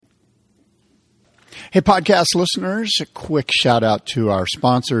Hey, podcast listeners, a quick shout out to our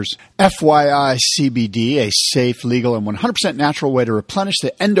sponsors. FYI CBD, a safe, legal, and 100% natural way to replenish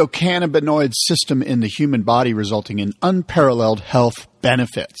the endocannabinoid system in the human body, resulting in unparalleled health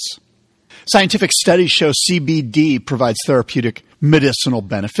benefits. Scientific studies show CBD provides therapeutic medicinal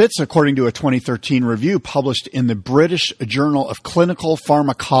benefits, according to a 2013 review published in the British Journal of Clinical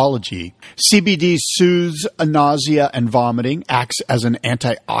Pharmacology. CBD soothes nausea and vomiting, acts as an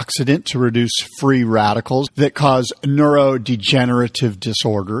antioxidant to reduce free radicals that cause neurodegenerative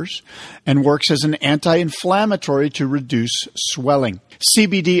disorders, and works as an anti-inflammatory to reduce swelling.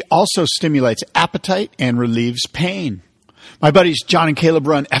 CBD also stimulates appetite and relieves pain. My buddies John and Caleb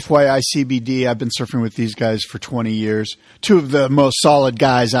run FYI CBD. I've been surfing with these guys for 20 years. Two of the most solid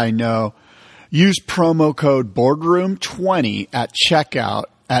guys I know. Use promo code BOARDROOM20 at checkout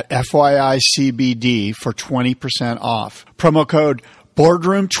at FYI CBD for 20% off. Promo code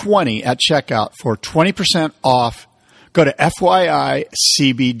BOARDROOM20 at checkout for 20% off. Go to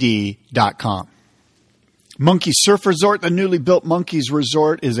FYICBD.com. Monkey Surf Resort. The newly built Monkeys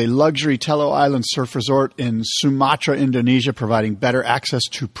Resort is a luxury Tello Island surf resort in Sumatra, Indonesia, providing better access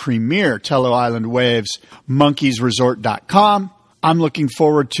to premier Tello Island waves. MonkeysResort.com. I'm looking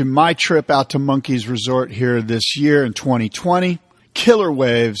forward to my trip out to Monkeys Resort here this year in 2020. Killer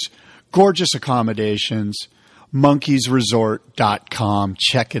waves, gorgeous accommodations. MonkeysResort.com.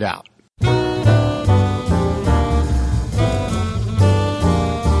 Check it out.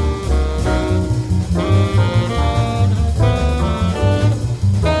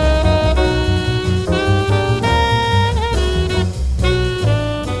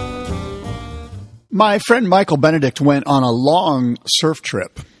 My friend Michael Benedict went on a long surf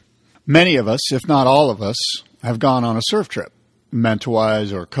trip. Many of us, if not all of us, have gone on a surf trip.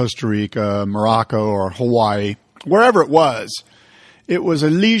 Mentawais or Costa Rica, Morocco or Hawaii, wherever it was. It was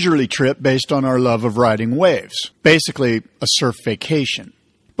a leisurely trip based on our love of riding waves. Basically, a surf vacation.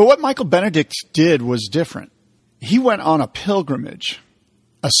 But what Michael Benedict did was different. He went on a pilgrimage,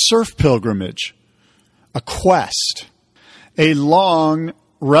 a surf pilgrimage, a quest, a long,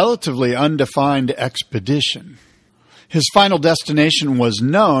 relatively undefined expedition. His final destination was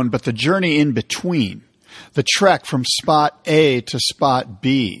known, but the journey in between, the trek from spot A to spot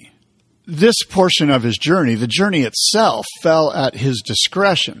B. This portion of his journey, the journey itself, fell at his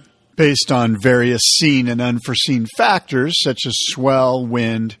discretion based on various seen and unforeseen factors such as swell,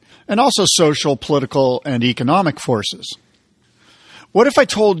 wind, and also social, political, and economic forces. What if I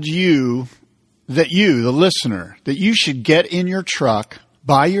told you, the listener, that you should get in your truck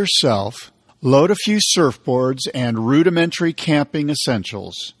by yourself, load a few surfboards and rudimentary camping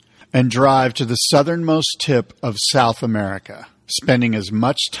essentials, and drive to the southernmost tip of South America, spending as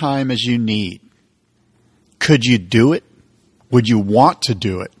much time as you need? Could you do it? Would you want to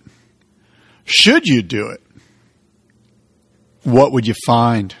do it? Should you do it? What would you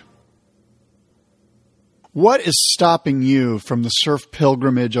find? What is stopping you from the surf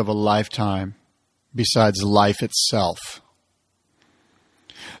pilgrimage of a lifetime besides life itself?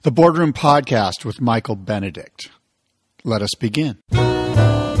 The Boardroom Podcast with Michael Benedict. Let us begin.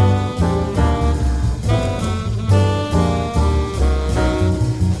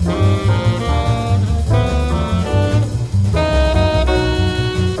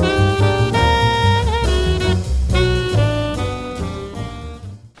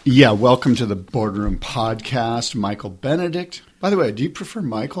 Yeah, welcome to the Boardroom Podcast, Michael Benedict. By the way, do you prefer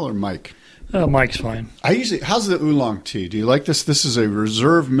Michael or Mike? Mike's fine. How's the oolong tea? Do you like this? This is a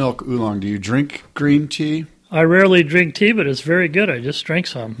reserve milk oolong. Do you drink green tea? I rarely drink tea, but it's very good. I just drank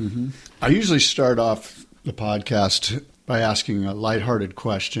some. Mm-hmm. I usually start off the podcast by asking a lighthearted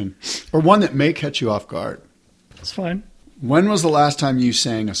question, or one that may catch you off guard. That's fine. When was the last time you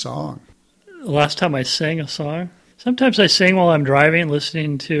sang a song? The last time I sang a song? Sometimes I sing while I'm driving,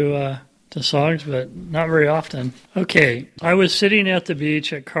 listening to songs, but not very often. Okay, I was sitting at the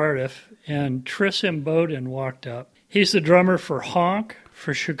beach at Cardiff, and Tris Imboden walked up. He's the drummer for Honk,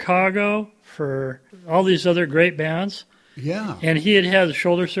 for Chicago, for all these other great bands. Yeah. And he had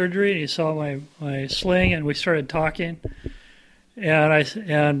shoulder surgery, and he saw my sling, and we started talking.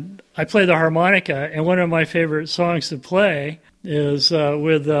 And I play the harmonica, and one of my favorite songs to play is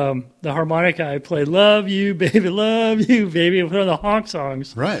with the harmonica. I play "Love You, Baby, Love You, Baby," one of the Honk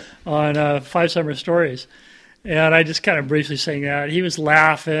songs, right, on Five Summer Stories. And I just kind of briefly sang that. He was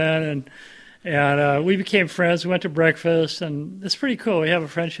laughing, and we became friends. We went to breakfast, and it's pretty cool. We have a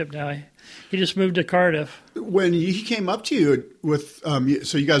friendship now. He just moved to Cardiff. When he came up to you with,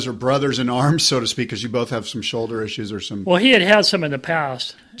 so you guys are brothers in arms, so to speak, because you both have some shoulder issues or some. Well, he had some in the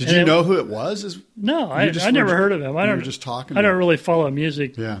past. Did you know who it was? No, I never heard of him. I don't just talking. I don't really follow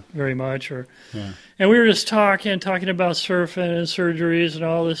music very much, and we were just talking about surfing and surgeries and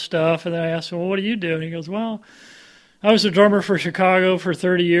all this stuff. And then I asked him, "Well, what do you do?" And he goes, "Well, I was a drummer for Chicago for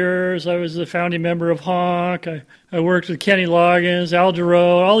 30 years. I was the founding member of Honk. I worked with Kenny Loggins, Al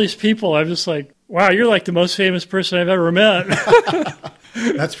Jarreau, all these people." I'm just like, wow, you're like the most famous person I've ever met.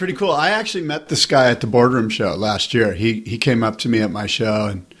 That's pretty cool. I actually met this guy at the Boardroom show last year. He came up to me at my show,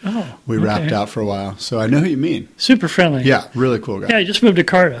 and we rapped out for a while. So I know who you mean. Super friendly. Yeah, really cool guy. Yeah, he just moved to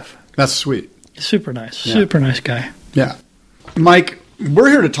Cardiff. That's sweet. Super nice. Yeah. Super nice guy. Yeah. Mike, we're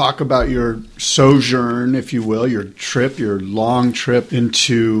here to talk about your sojourn, if you will, your trip, your long trip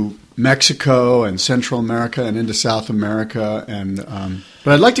into Mexico and Central America and into South America.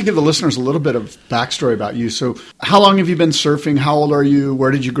 But I'd like to give the listeners a little bit of backstory about you. So how long have you been surfing? How old are you?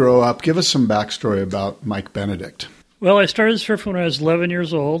 Where did you grow up? Give us some backstory about Mike Benedict. Well, I started surfing when I was 11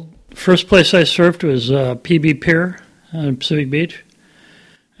 years old. First place I surfed was PB Pier on Pacific Beach.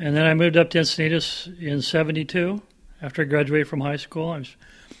 And then I moved up to Encinitas in 72. After I graduated from high school, and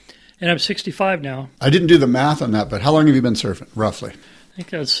I'm 65 now. I didn't do the math on that, but how long have you been surfing, roughly? I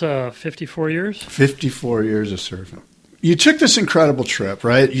think that's 54 years. 54 years of surfing. You took this incredible trip,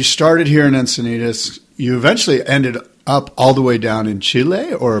 right? You started here in Encinitas. You eventually ended up all the way down in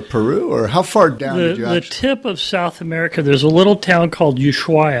Chile or Peru, or how far down did you actually? The tip of South America, there's a little town called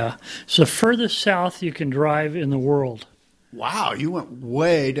Ushuaia. It's the furthest south you can drive in the world. Wow, you went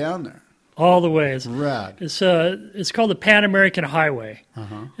way down there. All the way. It's rad. It's called the Pan American Highway.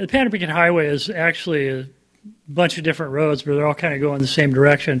 Uh-huh. The Pan American Highway is actually a bunch of different roads, but they're all kind of going the same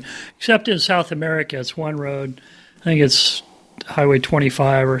direction. Except in South America, it's one road. I think it's Highway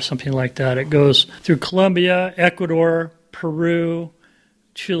 25 or something like that. It goes through Colombia, Ecuador, Peru,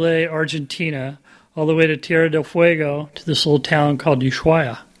 Chile, Argentina, all the way to Tierra del Fuego to this little town called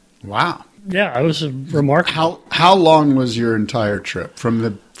Ushuaia. Wow. Yeah, it was remarkable. How long was your entire trip from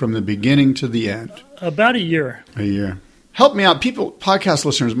the beginning to the end? About a year. A year. Help me out. Podcast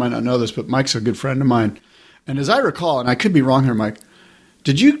listeners might not know this, but Mike's a good friend of mine. And as I recall, and I could be wrong here, Mike,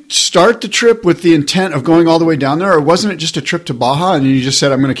 did you start the trip with the intent of going all the way down there, or wasn't it just a trip to Baja and you just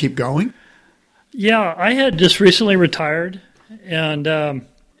said, I'm going to keep going? Yeah, I had just recently retired, and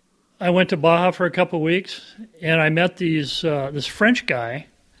I went to Baja for a couple of weeks, and I met this French guy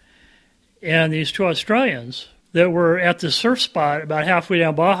and these two Australians that were at the surf spot about halfway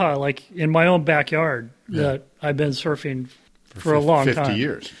down Baja, like in my own backyard, that I've been surfing for a long 50 time. 50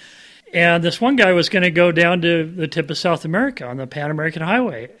 years. And this one guy was going to go down to the tip of South America on the Pan American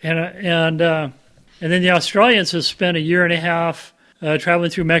Highway. And then the Australians have spent a year and a half traveling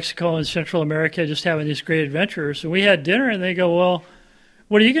through Mexico and Central America, just having these great adventures. And we had dinner, and they go, well,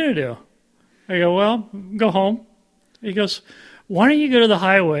 what are you going to do? I go, well, go home. He goes, why don't you go to the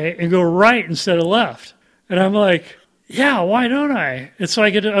highway and go right instead of left? And I'm like, yeah, why don't I? And so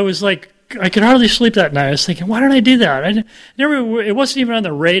I was like, I could hardly sleep that night. I was thinking, why don't I do that? It wasn't even on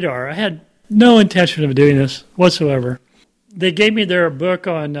the radar. I had no intention of doing this whatsoever. They gave me their book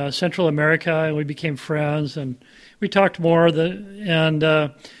on Central America, and we became friends, and we talked more. And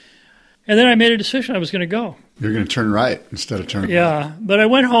then I made a decision I was going to go. You're going to turn right instead of turn left. Yeah, but I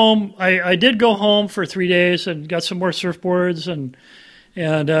went home. I did go home for 3 days and got some more surfboards and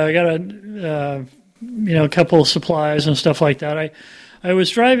I got a couple of supplies and stuff like that. I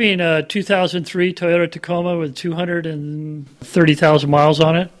was driving a 2003 Toyota Tacoma with 230,000 miles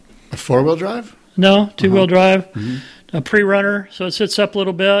on it. A four-wheel drive? No, two-wheel drive. Mm-hmm. A pre-runner, so it sits up a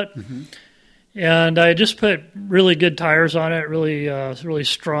little bit. Mm-hmm. And I just put really good tires on it, really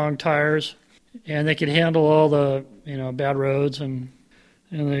strong tires, and they could handle all the bad roads and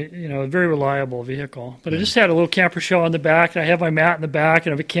a very reliable vehicle. But I just had a little camper shell on the back, and I have my mat in the back,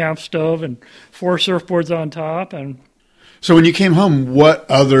 and I have a camp stove and 4 surfboards on top. And so when you came home, what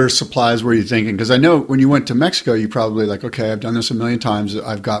other supplies were you thinking? Because I know when you went to Mexico, you probably like, okay, I've done this a million times.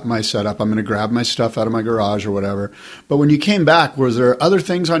 I've got my setup. I'm going to grab my stuff out of my garage or whatever. But when you came back, was there other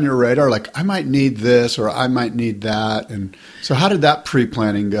things on your radar? Like, I might need this or I might need that. And so how did that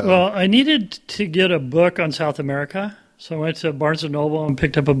pre-planning go? Well, I needed to get a book on South America. So I went to Barnes & Noble and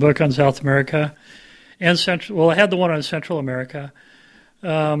picked up a book on South America. And I had the one on Central America.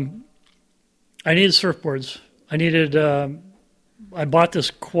 I needed surfboards. I bought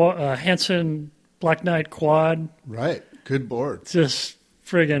this Hansen Black Knight quad. Right. Good board. Just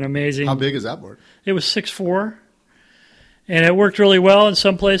friggin' amazing. How big is that board? It was 6'4", and it worked really well in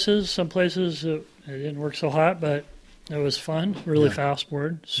some places. Some places it didn't work so hot, but It was fun, really fast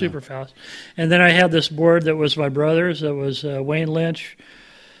board, super fast. And then I had this board that was my brother's, that was Wayne Lynch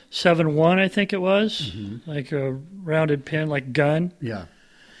 7-1, I think it was, like a rounded pin, like gun. Yeah.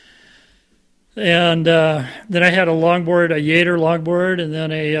 And then I had a longboard, a Yater longboard, and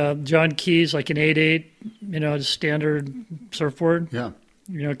then a John Keyes, like an 8.8, just standard surfboard. Yeah.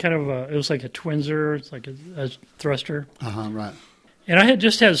 Kind of it was like a Twinser, it's like a thruster. Right. And I had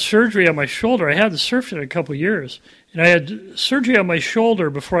just had surgery on my shoulder. I hadn't surfed in a couple of years. And I had surgery on my shoulder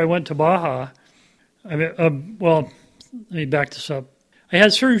before I went to Baja. Well, let me back this up. I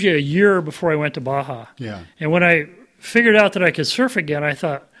had surgery a year before I went to Baja. Yeah. And when I figured out that I could surf again, I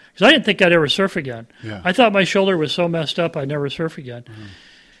thought, because I didn't think I'd ever surf again. Yeah. I thought my shoulder was so messed up I'd never surf again.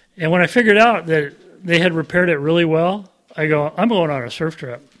 And when I figured out that they had repaired it really well, I go, I'm going on a surf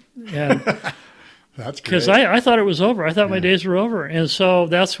trip. And that's great. because I thought it was over. I thought my days were over. And so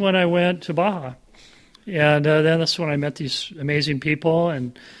that's when I went to Baja. And then that's when I met these amazing people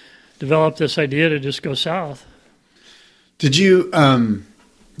and developed this idea to just go south. Did you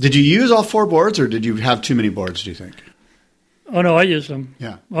use all 4 boards, or did you have too many boards, do you think? Oh, no, I used them.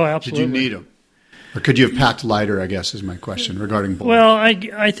 Yeah. Oh, absolutely. Did you need them? Or could you have packed lighter, I guess, is my question regarding boards. Well,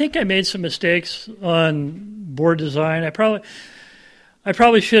 I think I made some mistakes on board design. I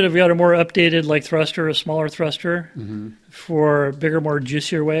probably should have got a more updated like thruster, a smaller thruster for bigger, more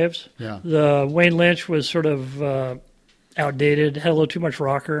juicier waves. Yeah. The Wayne Lynch was sort of outdated, had a little too much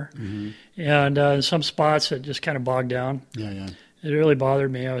rocker, and in some spots it just kind of bogged down. Yeah. It really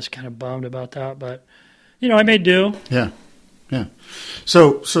bothered me. I was kind of bummed about that, but I made do. Yeah.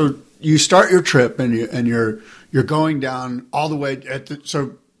 So you start your trip and you're going down all the way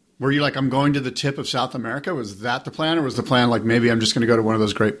so were you like, I'm going to the tip of South America? Was that the plan, or was the plan like maybe I'm just going to go to one of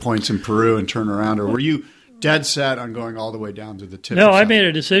those great points in Peru and turn around, or were you dead set on going all the way down to the tip? No, I made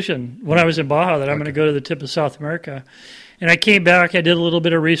a decision when I was in Baja that I'm going to go to the tip of South America. And I came back, I did a little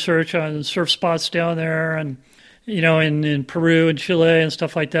bit of research on surf spots down there and, in Peru and Chile and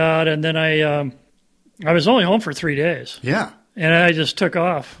stuff like that. And then I was only home for 3 days. Yeah. And I just took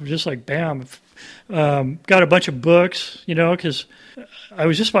off, just like bam. Got a bunch of books, because I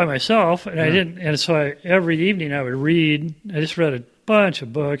was just by myself, and I didn't. And so every evening I would read. I just read a bunch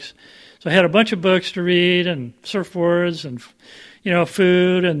of books. So I had a bunch of books to read, and surfboards, and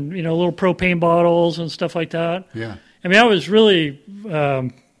food, and little propane bottles and stuff like that. Yeah. I mean, I was really,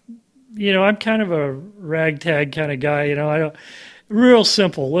 I'm kind of a ragtag kind of guy. I don't. Real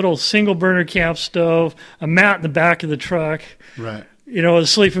simple, little single burner camp stove, a mat in the back of the truck. Right. With a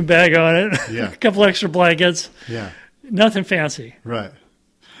sleeping bag on it. Yeah. A couple extra blankets. Yeah. Nothing fancy. Right.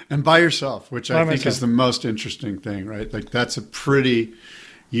 And by yourself, which I think myself. is the most interesting thing, right? Like that's a pretty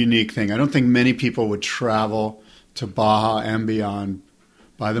unique thing. I don't think many people would travel to Baja and beyond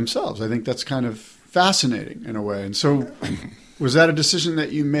by themselves. I think that's kind of fascinating in a way. And so was that a decision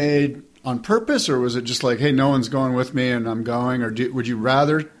that you made on purpose, or was it just like, hey, no one's going with me and I'm going, or would you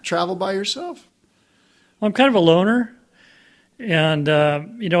rather travel by yourself? Well, I'm kind of a loner, and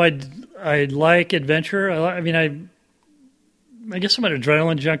I like adventure. I guess I'm an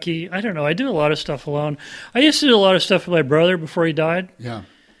adrenaline junkie. I don't know. I do a lot of stuff alone. I used to do a lot of stuff with my brother before he died. Yeah.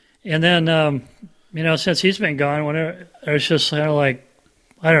 And then, since he's been gone, I was just kind of like,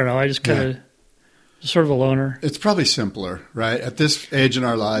 I don't know. I just kind of sort of a loner. It's probably simpler, right? At this age in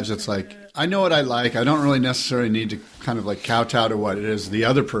our lives, it's like, I know what I like. I don't really necessarily need to kind of like kowtow to what it is the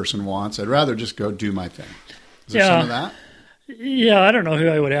other person wants. I'd rather just go do my thing. Is there some of that? Yeah, I don't know who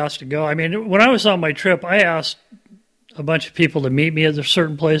I would ask to go. I mean, when I was on my trip, I asked a bunch of people to meet me at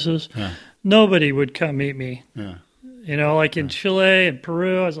certain places. Yeah. Nobody would come meet me. Yeah. Like in Chile and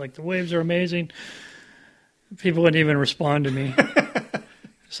Peru, I was like, the waves are amazing. People wouldn't even respond to me.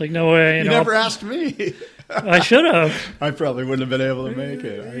 It's like, no way. You never asked me. I should have. I probably wouldn't have been able to make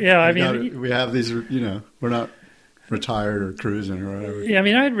it. We have these, we're not retired or cruising or whatever. Yeah,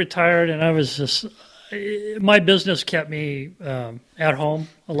 I had retired, and I was just, my business kept me at home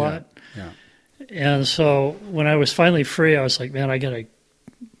a lot. Yeah. And so when I was finally free, I was like, man, I gotta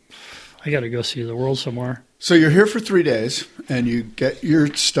go see the world somewhere. So you're here for 3 days, and you get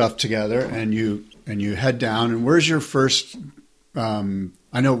your stuff together, and you head down. And where's your first?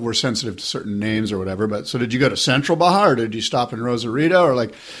 I know we're sensitive to certain names or whatever, but so did you go to Central Baja, or did you stop in Rosarito, or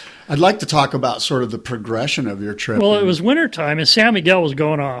like? I'd like to talk about sort of the progression of your trip. Well, it was wintertime, and San Miguel was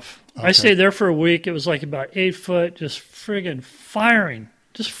going off. Okay. I stayed there for a week. It was like about 8 foot, just friggin' firing.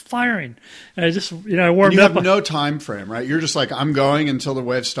 And I just, I warmed up. You have no time frame, right? You're just like, I'm going until the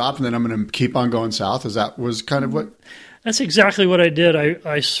waves stop, and then I'm going to keep on going south. Was kind of what? That's exactly what I did.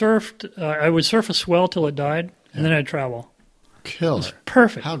 I surfed. I would surf a swell till it died, and then I'd travel. Killer. It was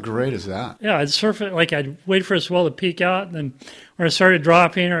perfect. How great is that? Yeah, I'd surf it, like I'd wait for a swell to peak out, and then when it started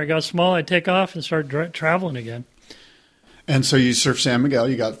dropping or it got small, I'd take off and start traveling again. And so you surf San Miguel.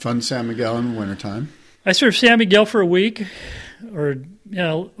 You got fun San Miguel in the wintertime. I surfed San Miguel for a week, or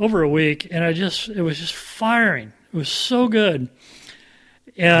over a week, and it was just firing. It was so good.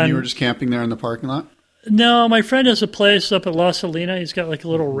 And you were just camping there in the parking lot? No, my friend has a place up at La Salina. He's got like a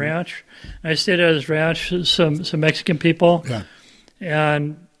little ranch. I stayed at his ranch, some Mexican people. Yeah.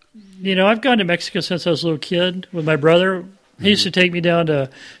 And, I've gone to Mexico since I was a little kid with my brother. He used to take me down to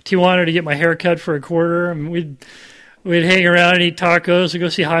Tijuana to get my hair cut for a quarter. And we'd hang around and eat tacos and go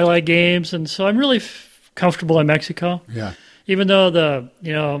see highlight games. And so I'm really comfortable in Mexico. Yeah. Even though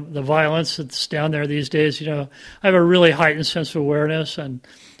the violence that's down there these days, I have a really heightened sense of awareness and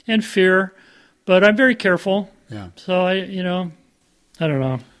fear. But I'm very careful. Yeah. So I don't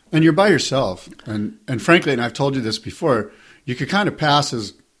know. And you're by yourself. And frankly, and I've told you this before, you could kind of pass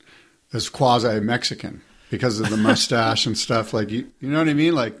as quasi-Mexican because of the mustache and stuff. Like, you know what I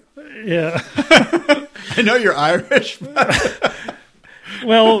mean? Like, yeah. I know you're Irish. But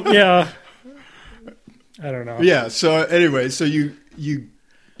well, yeah. I don't know. Yeah. So anyway, so you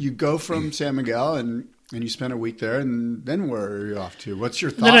go from San Miguel and you spend a week there, and then where are you off to? What's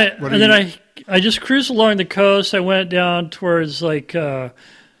your thought? I just cruised along the coast. I went down towards like the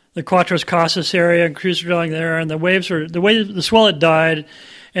Cuatro Casas area and cruised along there, and the swell had died,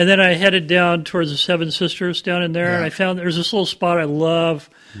 and then I headed down towards the Seven Sisters down in there, and I found there's this little spot I love,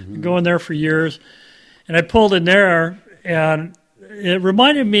 going there for years, and I pulled in there, and it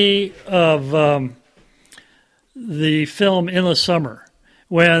reminded me of the film Endless Summer.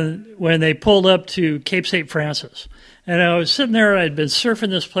 When they pulled up to Cape St. Francis. And I was sitting there, and I'd been surfing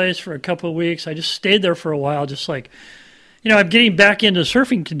this place for a couple of weeks. I just stayed there for a while, just like, I'm getting back into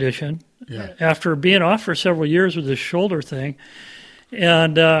surfing condition after being off for several years with this shoulder thing.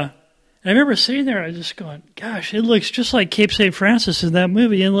 And I remember sitting there, I was just going, gosh, it looks just like Cape St. Francis in that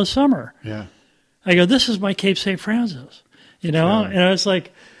movie, Endless Summer. Yeah. I go, this is my Cape St. Francis, And I was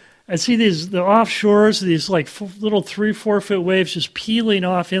like, I see the offshores, these like little 3-4 foot waves just peeling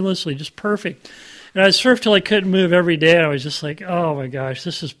off endlessly, just perfect. And I surfed till I couldn't move every day. And I was just like, oh my gosh,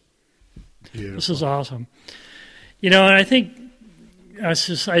 this is beautiful. This is awesome. And I think I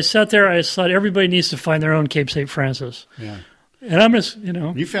sat there. I thought everybody needs to find their own Cape St. Francis. Yeah. And I'm just,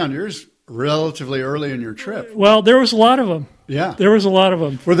 You found yours relatively early in your trip. Well, there was a lot of them. Yeah. There was a lot of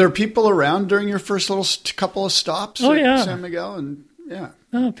them. Were there people around during your first little couple of stops at San Miguel? And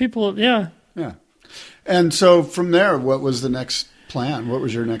people, yeah. Yeah. And so from there, what was the next plan? What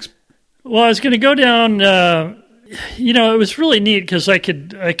was your next? Well, I was going to go down, it was really neat because I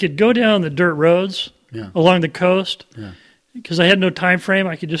could go down the dirt roads along the coast. Yeah. Because I had no time frame.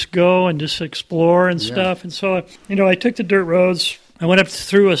 I could just go and just explore and stuff. And so, I took the dirt roads. I went up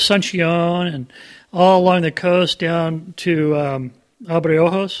through Asuncion and all along the coast down to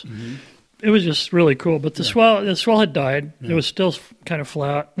Abreojos. Mm-hmm. It was just really cool. But the swell had died. Yeah. It was still kind of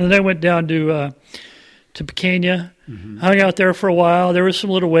flat. And then I went down to Pequeña, hung out there for a while. There was some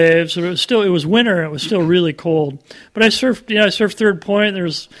little waves. It was winter. It was still really cold. But I surfed Third Point. There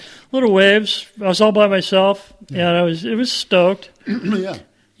was little waves. I was all by myself, and it was stoked. Yeah.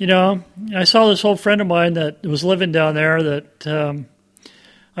 I saw this old friend of mine that was living down there that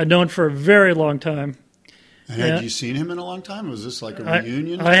I'd known for a very long time. And had you seen him in a long time? Was this like a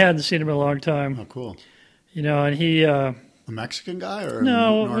reunion? I hadn't seen him in a long time. Oh, cool. And he... a Mexican guy or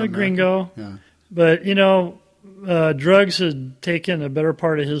no, a gringo. Yeah. But, drugs had taken a better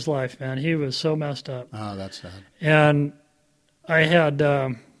part of his life, man. He was so messed up. Oh, that's sad. And I had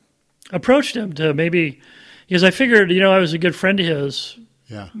approached him to maybe... Because I figured, I was a good friend of his.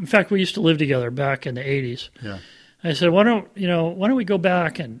 Yeah. In fact, we used to live together back in the 80s. Yeah. I said, why don't we go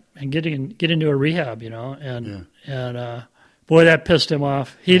back and get into a rehab, And boy, that pissed him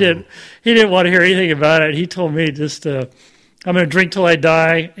off. He didn't want to hear anything about it. He told me just I'm going to drink till I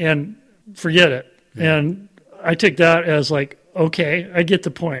die and forget it. Yeah. And I took that as like, okay, I get the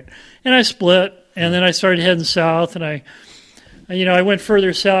point. And I split, and then I started heading south, and I went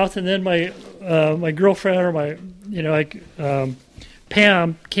further south, and then my girlfriend or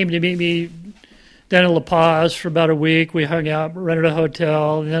Pam came to meet me down in La Paz for about a week. We hung out, rented a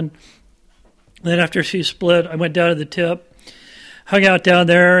hotel, and then after she split, I went down to the tip, hung out down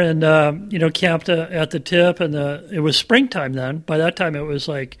there, and camped at the tip. And it was springtime then. By that time, it was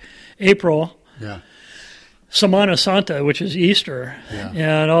like April. Yeah. Semana Santa, which is Easter,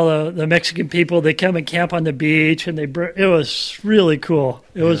 and all the Mexican people, they come and camp on the beach, and it was really cool.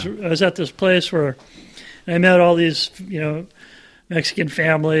 I was at this place where I met all these Mexican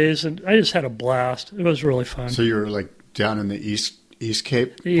families, and I just had a blast. It was really fun. So you were like down in the East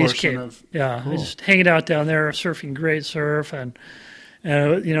Cape The East portion Cape. of... Yeah, Cool. just hanging out down there, surfing great surf, and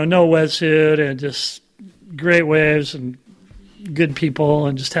no wetsuit, and just great waves and good people,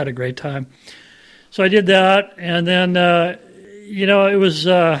 and just had a great time. So I did that, and then it was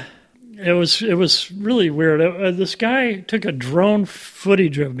really weird. This guy took a drone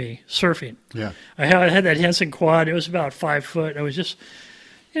footage of me surfing. Yeah. I had that Henson quad. It was about 5 foot. I was just,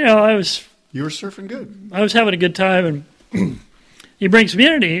 I was You were surfing good. I was having a good time, and he brings me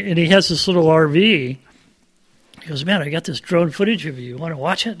in, and he has this little RV. He goes, "Man, I got this drone footage of you. You want to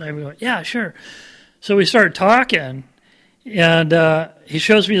watch it?" And I go, "Yeah, sure." So we started talking, and he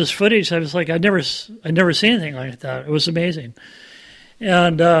shows me this footage. I was like, I'd never seen anything like that. It was amazing.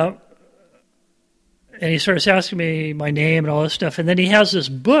 And he starts asking me my name and all this stuff. And then he has this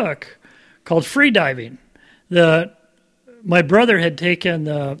book called Freediving that my brother had taken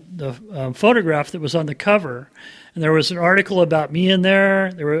the photograph that was on the cover. And there was an article about me in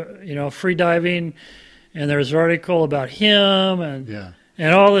there. There were, freediving. And there was an article about him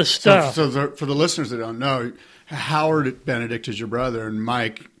and all this stuff. So for the listeners that don't know, Howard Benedict is your brother, and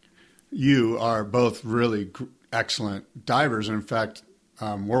Mike, you are both really excellent divers. And in fact,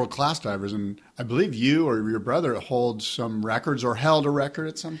 world-class divers. And I believe you or your brother hold some records or held a record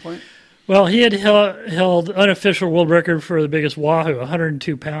at some point. Well, he had held unofficial world record for the biggest wahoo,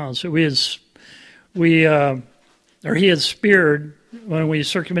 102 pounds. So he had speared when we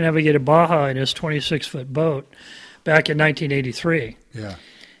circumnavigated Baja in his 26-foot boat back in 1983. Yeah.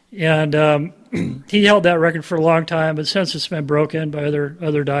 And he held that record for a long time, but since it's been broken by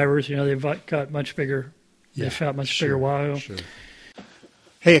other divers, they've got much bigger. Yeah, they shot much bigger wahoo. Sure.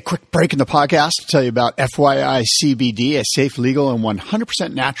 Hey, a quick break in the podcast to tell you about FYI CBD, a safe, legal, and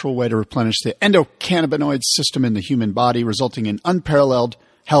 100% natural way to replenish the endocannabinoid system in the human body, resulting in unparalleled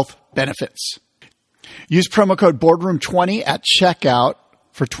health benefits. Use promo code Boardroom20 at checkout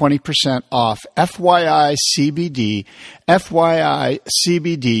for 20% off. FYI CBD, FYI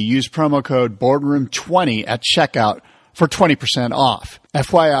CBD. Use promo code Boardroom20 at checkout for 20% off.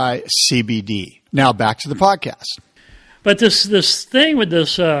 FYI CBD. Now back to the podcast. But this thing with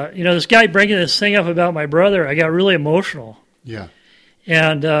this, this guy bringing this thing up about my brother, I got really emotional. Yeah.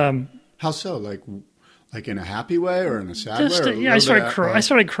 And how so? Like in a happy way or in a sad way? Yeah, I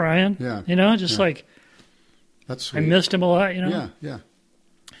started crying. Yeah. Like that's sweet. I missed him a lot. Yeah.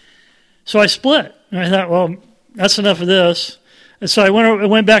 So I split. And I thought, well, that's enough of this. And so I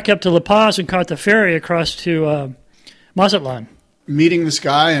went back up to La Paz and caught the ferry across to Mazatlan. Meeting this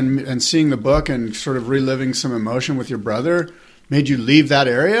guy and seeing the book and sort of reliving some emotion with your brother made you leave that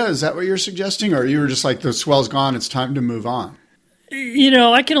area? Is that what you're suggesting? Or you were just like, the swell's gone, it's time to move on?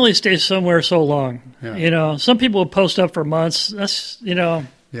 I can only stay somewhere so long. Yeah. Some people will post up for months. That's,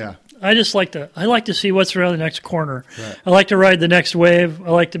 Yeah. I like to see what's around the next corner. Right. I like to ride the next wave.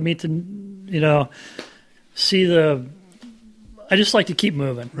 I like to meet I just like to keep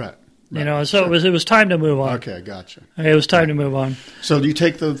moving. Right. So sure. it was time to move on. Okay, gotcha. It was time to move on. So do you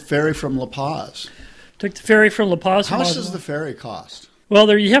take the ferry from La Paz? Took the ferry from La Paz. How much does the ferry cost?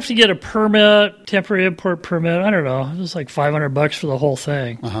 Well, you have to get a permit, temporary import permit. I don't know. It was like $500 for the whole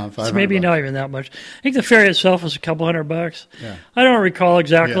thing. It's maybe not even that much. I think the ferry itself was a couple $100. Yeah. I don't recall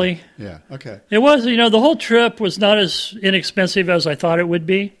exactly. Yeah. Okay. It was, the whole trip was not as inexpensive as I thought it would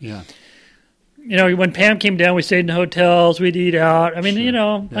be. Yeah. When Pam came down, we stayed in hotels. We'd eat out. I mean,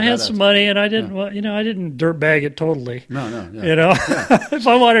 Sure. I had some money, and I didn't, I didn't dirtbag it totally. No. Yeah. If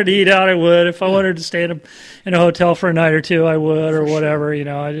I wanted to eat out, I would. If I wanted to stay in a hotel for a night or two, I would, or whatever.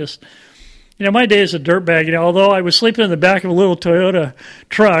 Sure. I just, my days of dirtbag. Although I was sleeping in the back of a little Toyota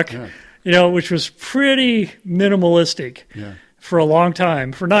truck, which was pretty minimalistic. Yeah. For a long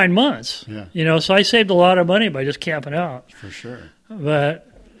time, for 9 months. Yeah. So I saved a lot of money by just camping out. For sure. But.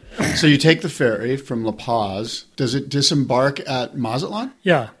 So you take the ferry from La Paz. Does it disembark at Mazatlan?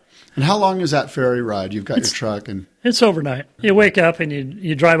 Yeah. And how long is that ferry ride? You've got your truck and it's overnight. You wake up and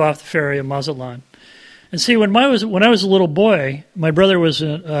you drive off the ferry in Mazatlan. And see, when I was a little boy, my brother was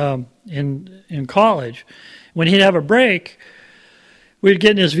in college. When he'd have a break, we'd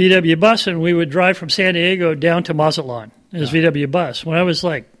get in his VW bus and we would drive from San Diego down to Mazatlan in his VW bus. When I was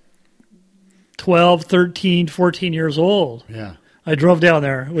like 12, 13, 14 years old. Yeah. I drove down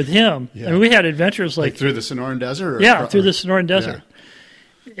there with him, and we had adventures like through the Sonoran Desert? Through the Sonoran Desert.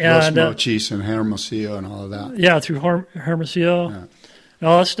 Yeah. And Los Mochis and Hermosillo and all of that. Yeah, through Hermosillo and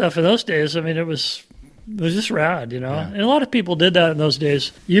all that stuff. In those days, I mean, it was just rad, Yeah. And a lot of people did that in those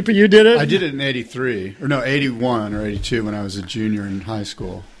days. You did it? I did it in 83, 81 or 82 when I was a junior in high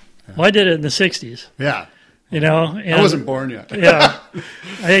school. Yeah. Well, I did it in the 60s. Yeah. And I wasn't born yet. Yeah.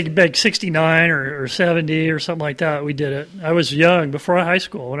 I think like 69 or 70 or something like that, we did it. I was young, before high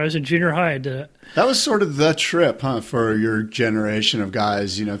school. When I was in junior high, I did it. That was sort of the trip, for your generation of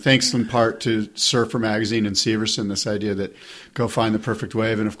guys, thanks in part to Surfer Magazine and Severson, this idea that go find the perfect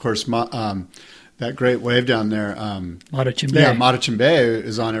wave. And, of course, that great wave down there. Matachin Bay. Yeah, Matachin Bay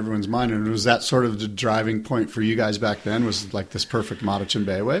is on everyone's mind. And was that sort of the driving point for you guys back then, was like this perfect Matachin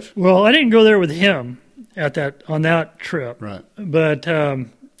Bay wave? Well, I didn't go there with him on that trip. Right. But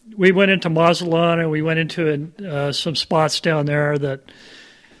we went into Mazatlan and we went into some spots down there that,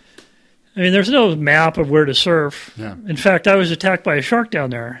 there's no map of where to surf. Yeah. In fact, I was attacked by a shark down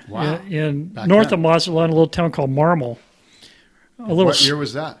there. Wow. In north of Mazatlan, a little town called Marmal. What year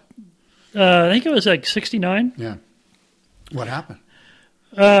was that? I think it was like 69. Yeah. What happened?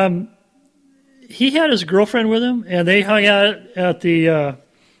 He had his girlfriend with him, and they hung out at the,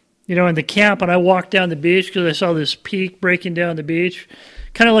 in the camp, and I walked down the beach because I saw this peak breaking down the beach.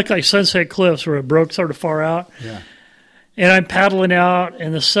 Kind of looked like Sunset Cliffs where it broke sort of far out. Yeah. And I'm paddling out,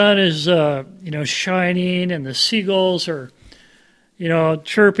 and the sun is, shining, and the seagulls are,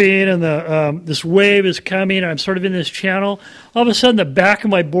 chirping, and this wave is coming. I'm sort of in this channel. All of a sudden, the back of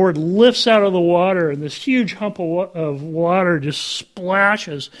my board lifts out of the water, and this huge hump of water just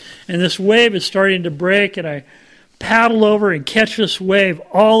splashes, and this wave is starting to break, and I paddle over and catch this wave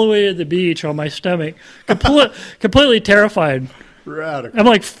all the way to the beach on my stomach, completely terrified. Radical. I'm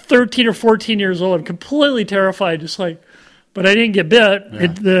like 13 or 14 years old. I'm completely terrified, but I didn't get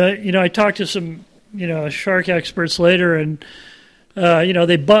bit. Yeah. I talked to some, shark experts later, and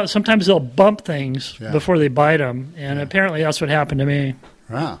sometimes they'll bump things before they bite them, and apparently that's what happened to me.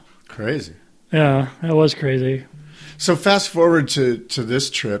 Wow, crazy. Yeah, that was crazy. So fast forward to this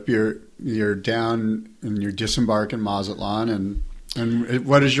trip, you're down and you're disembark in Mazatlan, and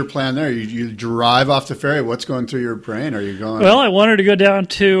what is your plan there? You drive off the ferry. What's going through your brain? Are you going? Well, I wanted to go down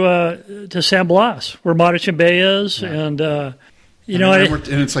to San Blas, where Matachin Bay is, and and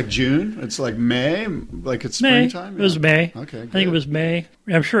it's like June. It's like May. Like it's springtime. It was May. Okay, good. I think it was May.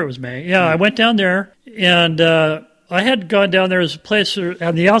 I'm sure it was May. Yeah, I went down there, and I had gone down there as a place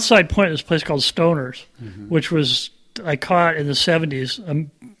on the outside point. This place called Stoners, which I caught in the 70s.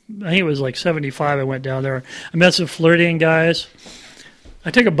 I think it was like 75. I went down there. I met some Floridian guys. I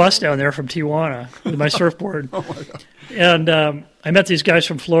took a bus down there from Tijuana with my surfboard. Oh my God. And I met these guys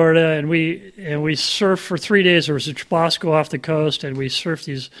from Florida, and we surfed for 3 days. There was a Chubasco off the coast, and we surfed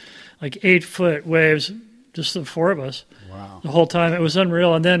these like 8-foot waves, just the four of us. Wow. The whole time. It was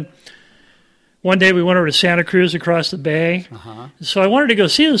unreal. And then one day we went over to Santa Cruz across the bay. Uh-huh. So I wanted to go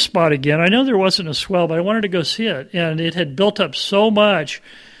see the spot again. I know there wasn't a swell, but I wanted to go see it. And it had built up so much,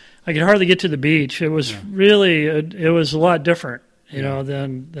 I could hardly get to the beach. It was really, it was a lot different,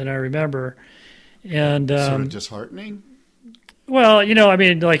 than I remember. And sort of disheartening? Well,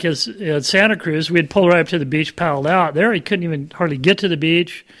 like at Santa Cruz, we'd pull right up to the beach, paddled out. There, he couldn't even hardly get to the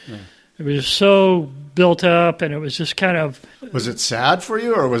beach. Yeah. It was so built up, and it was just kind of... Was it sad for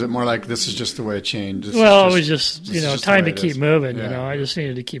you, or was it more like, this is just the way it changed? It was just, time to keep moving, I just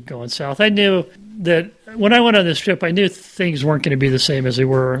needed to keep going south. I knew that when I went on this trip, I knew things weren't going to be the same as they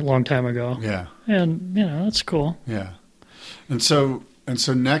were a long time ago. Yeah. And, that's cool. Yeah. And so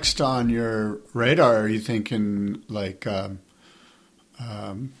next on your radar, are you thinking like,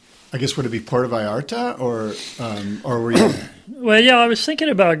 I guess, would it be Puerto Vallarta or were you? Well, yeah, I was thinking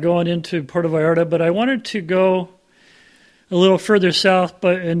about going into Puerto Vallarta, but I wanted to go a little further south,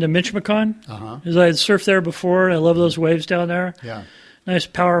 but into Michoacan, because I had surfed there before, and I love those waves down there. Yeah. Nice,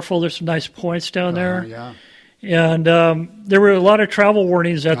 powerful. There's some nice points down there. Yeah. And there were a lot of travel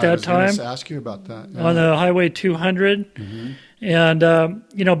warnings at that time. I was going to ask you about that. Yeah. On the Highway 200. Mm-hmm. And,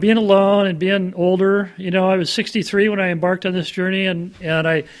 being alone and being older, I was 63 when I embarked on this journey, and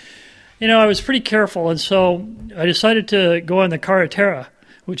I, I was pretty careful. And so I decided to go on the Carretera,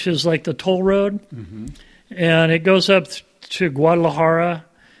 which is like the toll road. Mm-hmm. And it goes up to Guadalajara.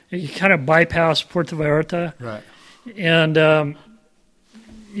 You kind of bypass Puerto Vallarta. Right. And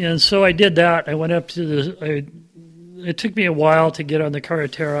so I did that. I went up to it took me a while to get on the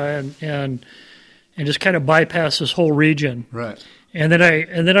Carretera and just kind of bypass this whole region. Right. And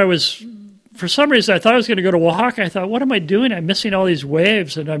then I was, for some reason, I thought I was going to go to Oaxaca. I thought, what am I doing? I'm missing all these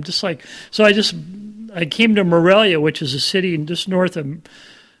waves. And I'm just like, so I came to Morelia, which is a city just north of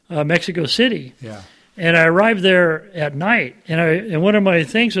Mexico City. Yeah. And I arrived there at night. And one of my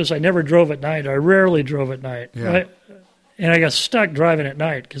things was I never drove at night. I rarely drove at night. Yeah. And I got stuck driving at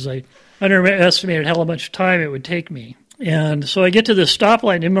night because I underestimated how much time it would take me. And so I get to the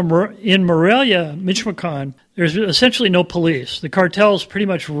stoplight in Morelia, Michoacan. There's essentially no police. The cartels pretty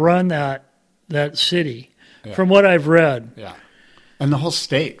much run that city. from what I've read. Yeah. And the whole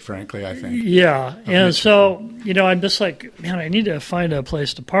state, frankly, I think. Yeah. And so, I'm just like, man, I need to find a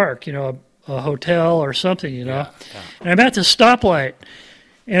place to park, a hotel or something, Yeah. And I'm at the stoplight,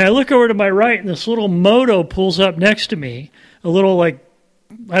 and I look over to my right, and this little moto pulls up next to me, a little, like,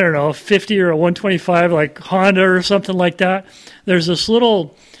 I don't know, 50 or a 125, like Honda or something like that. There's this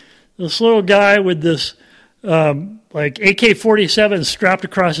little guy with this, like AK-47 strapped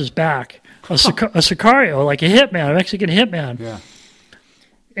across his back, a Sicario, like a hitman, a Mexican hitman. Yeah.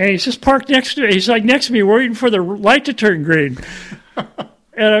 And he's just parked next to me. He's like next to me, waiting for the light to turn green.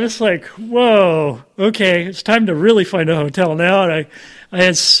 And I'm just like, whoa, okay, it's time to really find a hotel now. And I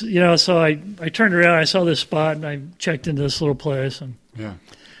had, so I turned around, I saw this spot, and I checked into this little place. And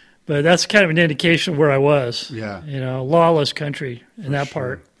but that's kind of an indication of where I was. Yeah. Lawless country in that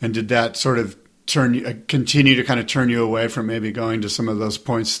part. And did that sort of continue to kind of turn you away from maybe going to some of those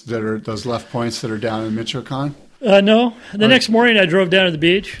points those left points that are down in Michoacan? No. The next morning I drove down to the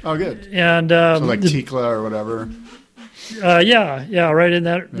beach. Oh, good. And so like Tikla or whatever. Yeah, right in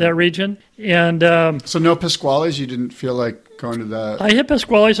that region. And so no Pasquales? You didn't feel like going to that? I hit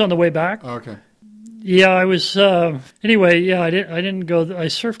Pasquales on the way back. Oh, okay. Yeah, I was. Anyway, yeah, I didn't go. I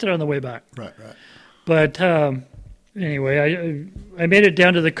surfed it on the way back. Right. But anyway, I made it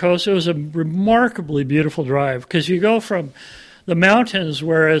down to the coast. It was a remarkably beautiful drive because you go from the mountains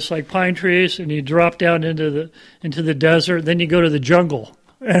where it's like pine trees, and you drop down into the desert. Then you go to the jungle,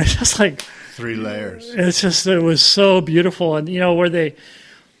 and it's just like 3 layers. It was so beautiful, and where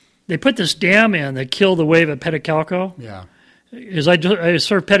they put this dam in that killed the wave at Petacalco. Yeah. Is I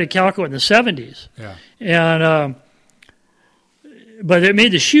surfed Petacalco in the 70s. Yeah. And but it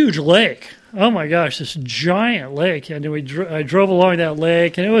made this huge lake. Oh my gosh, this giant lake, and I drove along that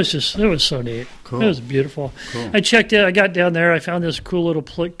lake, and it was so neat. Cool. It was beautiful. Cool. I checked it. I got down there. I found this cool little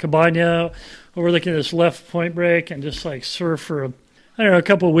cabana overlooking this left point break, and just like surf for a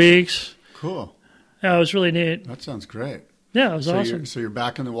couple of weeks. Cool. Yeah, it was really neat. That sounds great. Yeah, it was awesome. So you're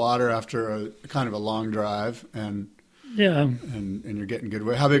back in the water after a kind of a long drive, and you're getting good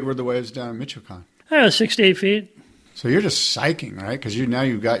waves. How big were the waves down in Michoacan? 6 to 8 feet. So you're just psyching, right? Because now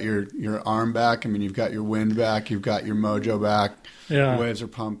you've got your arm back. I mean, you've got your wind back. You've got your mojo back. Yeah. The waves are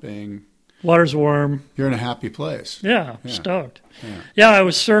pumping. Water's warm. You're in a happy place. Yeah. Stoked. Yeah, I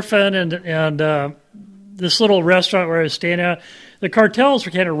was surfing, and this little restaurant where I was staying at, the cartels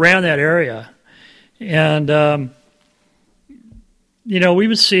kind of ran that area. And, we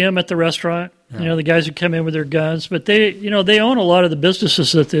would see them at the restaurant. Yeah. The guys would come in with their guns, but they own a lot of the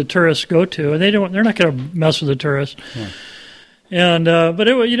businesses that the tourists go to, and they're not going to mess with the tourists. Yeah. And but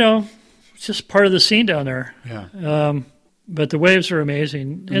it was, it's just part of the scene down there. Yeah. But the waves are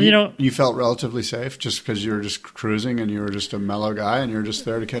amazing, and you felt relatively safe just because you were just cruising and you were just a mellow guy and you're just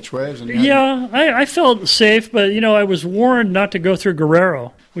there to catch waves. And I felt safe, but I was warned not to go through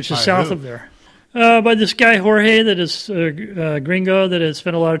Guerrero, which is south of there. By this guy Jorge, that is a gringo that has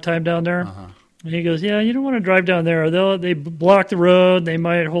spent a lot of time down there. Uh-huh. And he goes, "Yeah, you don't want to drive down there. They block the road. They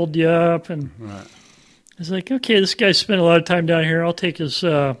might hold you up." And right. I was like, "Okay, this guy spent a lot of time down here. I'll take his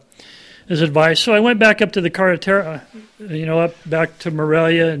advice." So I went back up to the Carretera, up back to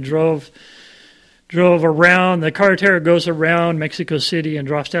Morelia, and drove around. The Carretera goes around Mexico City and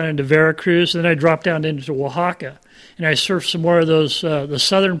drops down into Veracruz. And then I dropped down into Oaxaca. And I surfed some more of those the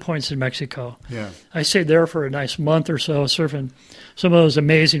southern points in Mexico. Yeah. I stayed there for a nice month or so, surfing some of those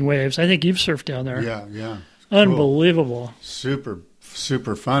amazing waves. I think you've surfed down there. Yeah. Unbelievable. Cool.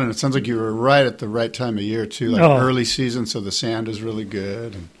 Super fun. And it sounds like you were right at the right time of year, too. Early season, so the sand is really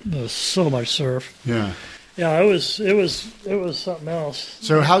good. And there was so much surf. Yeah. Yeah, it was something else.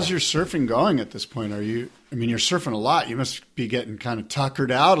 So how's your surfing going at this point? You're surfing a lot. You must be getting kind of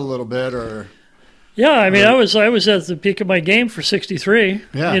tuckered out a little bit, or... Yeah, I was at the peak of my game for 63.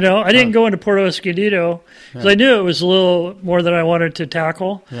 Yeah. I didn't go into Puerto Escondido because I knew it was a little more than I wanted to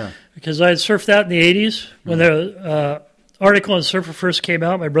tackle. Yeah. Because I had surfed that in the 80s when the article on Surfer first came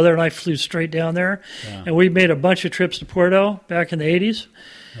out. My brother and I flew straight down there, and we made a bunch of trips to Puerto back in the 80s.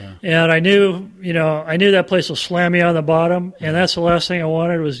 Yeah. And I knew that place will slam me on the bottom, and that's the last thing I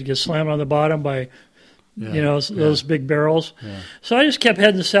wanted was to get slammed on the bottom by those big barrels. Yeah. So I just kept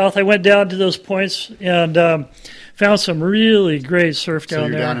heading south. I went down to those points and found some really great surf down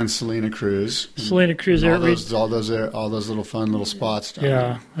there. So you're down in Salina Cruz. All those little fun little spots down there.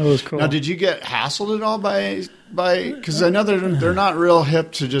 Yeah, that was cool. Now, did you get hassled at all by because I know they're not real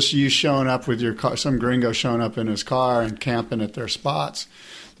hip to just you showing up with your car, some gringo showing up in his car and camping at their spots.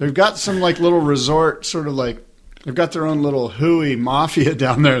 They've got some like little resort sort of like they've got their own little hooey mafia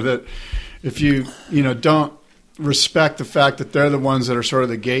down there that if you don't respect the fact that they're the ones that are sort of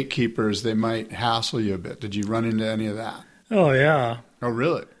the gatekeepers, they might hassle you a bit. Did you run into any of that? Oh, yeah. Oh,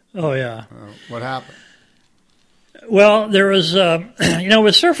 really? Oh, yeah. What happened? Well, there was, was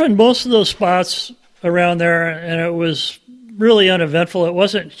surfing most of those spots around there, and it was really uneventful. It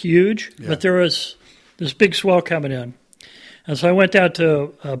wasn't huge, but there was this big swell coming in. And so I went down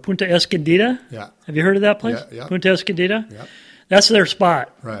to Punta Escondida. Yeah. Have you heard of that place? Yeah. Punta Escondida? Yeah. That's their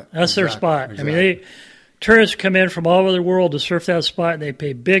spot. Right. That's their spot. Exactly. I mean, tourists come in from all over the world to surf that spot, and they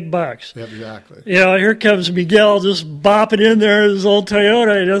pay big bucks. Yep, exactly. Here comes Miguel just bopping in there in his old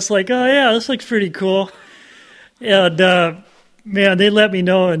Toyota, and it's like, oh, yeah, this looks pretty cool. And, man, they let me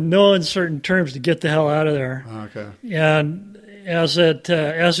know in no uncertain terms to get the hell out of there. Okay. And as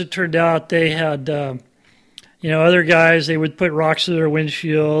it turned out, they had, other guys, they would put rocks to their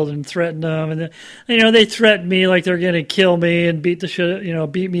windshield and threaten them. And, they threatened me like they're going to kill me and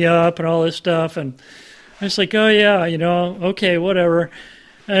beat me up and all this stuff. And I was like, oh, yeah, okay, whatever.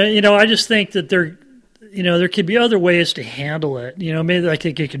 I just think that there could be other ways to handle it. Maybe like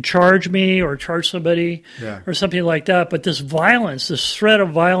they could charge me or charge somebody or something like that. But this violence, this threat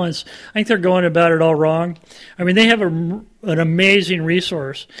of violence, I think they're going about it all wrong. I mean, they have an amazing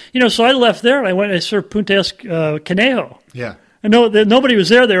resource. So I left there and I went and I surfed Punta Conejo. Yeah. I know that nobody was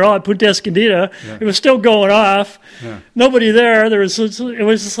there. They were all at Punta Escondida. Yeah. It was still going off. Yeah. Nobody there. It was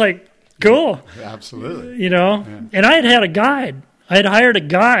just like, cool. Absolutely. And I had a guide. I had hired a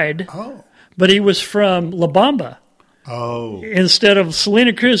guide. Oh. But he was from La Bamba. Oh. Instead of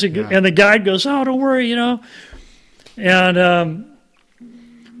Salina Cruz. And the guide goes, oh, don't worry, And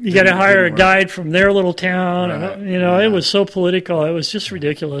you got to hire a guide from their little town. Right. And, it was so political. It was just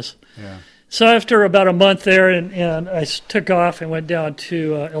ridiculous. Yeah. So after about a month there, and I took off and went down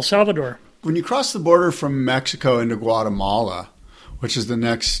to El Salvador. When you cross the border from Mexico into Guatemala, which is the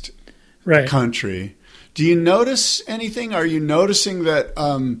next country, do you notice anything? Are you noticing that,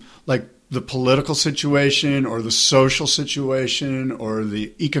 the political situation or the social situation or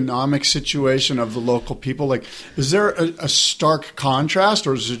the economic situation of the local people? Like, is there a stark contrast,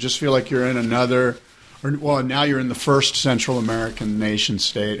 or does it just feel like you're in now you're in the first Central American nation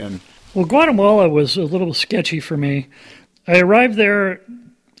state? Well, Guatemala was a little sketchy for me. I arrived there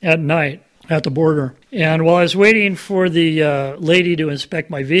at night at the border, and while I was waiting for the lady to inspect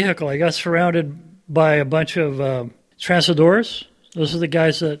my vehicle, I got surrounded by a bunch of transadores. Those are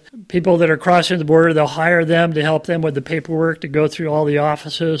the people that are crossing the border. They'll hire them to help them with the paperwork to go through all the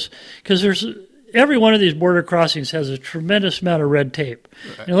offices. Because every one of these border crossings has a tremendous amount of red tape.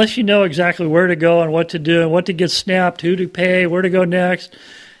 Right. Unless you know exactly where to go and what to do and what to get snapped, who to pay, where to go next,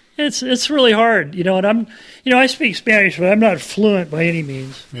 it's really hard. And I speak Spanish, but I'm not fluent by any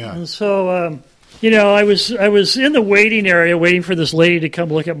means. Yeah. And so, I was in the waiting area waiting for this lady to come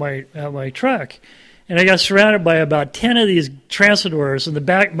look at my truck. And I got surrounded by about 10 of these transadores. In the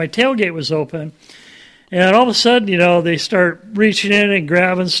back, my tailgate was open. And all of a sudden, they start reaching in and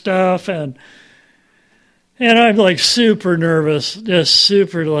grabbing stuff. And I'm like super nervous, just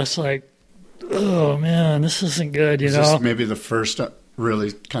super like, oh, man, this isn't good, Is this maybe the first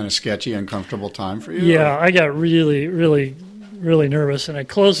really kind of sketchy, uncomfortable time for you? Yeah, I got really, really, really nervous. And I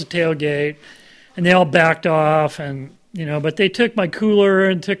closed the tailgate, and they all backed off. And, but they took my cooler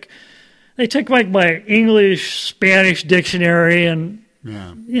and They took my English, Spanish dictionary and,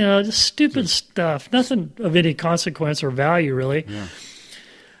 just stupid stuff. Nothing of any consequence or value, really. Yeah.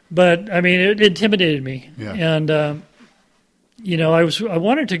 But, I mean, it intimidated me. Yeah. And, I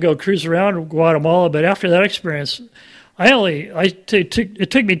wanted to go cruise around Guatemala, but after that experience,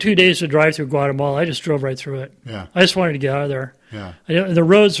 it took me 2 days to drive through Guatemala. I just drove right through it. Yeah. I just wanted to get out of there. Yeah. The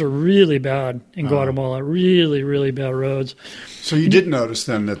roads are really bad in Guatemala, really, really bad roads. So you did notice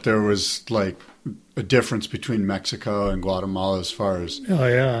then that there was like a difference between Mexico and Guatemala as far as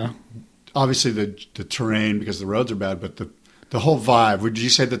obviously the terrain because the roads are bad, but the whole vibe. Would you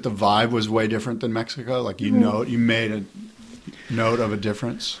say that the vibe was way different than Mexico? Like you made a note of a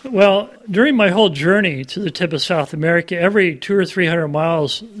difference? Well, during my whole journey to the tip of South America, every 200 or 300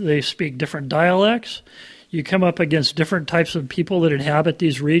 miles they speak different dialects. You come up against different types of people that inhabit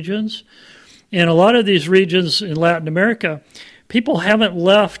these regions. And a lot of these regions in Latin America, people haven't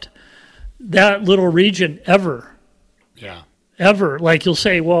left that little region ever. Yeah. Ever. Like you'll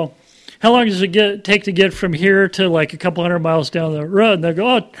say, well, how long does it take to get from here to like a couple hundred miles down the road? And they'll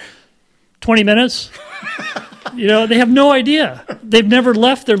go, 20 minutes. They have no idea. They've never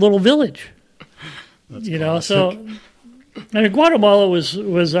left their little village. That's classic. So and Guatemala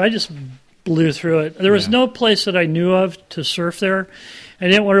was I just blew through it. There was no place that I knew of to surf there. I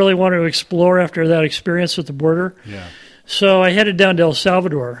didn't really want to explore after that experience at the border. Yeah. So I headed down to El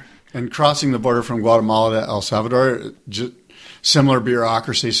Salvador. And crossing the border from Guatemala to El Salvador, similar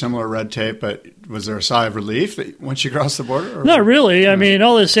bureaucracy, similar red tape, but was there a sigh of relief that once you crossed the border? Or? Not really. I mean,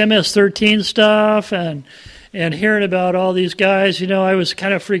 all this MS-13 stuff and hearing about all these guys, you know, I was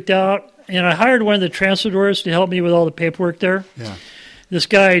kind of freaked out. And I hired one of the translators to help me with all the paperwork there. Yeah. This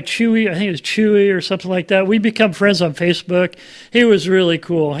guy, Chewy, I think it was Chewy or something like that. We become friends on Facebook. He was really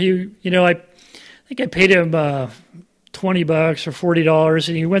cool. I think I paid him $20 or $40,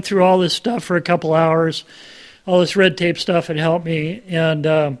 and he went through all this stuff for a couple hours, all this red tape stuff, and helped me. And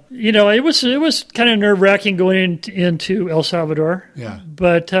it was kind of nerve-wracking going into El Salvador. Yeah.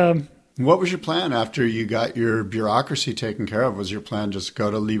 But what was your plan after you got your bureaucracy taken care of? Was your plan just go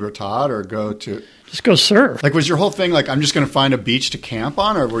to Libertad or just go surf? Like, was your whole thing like, I'm just going to find a beach to camp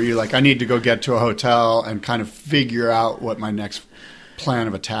on? Or were you like, I need to go get to a hotel and kind of figure out what my next plan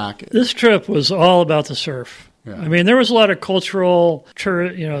of attack is? This trip was all about the surf. Yeah. I mean, there was a lot of cultural,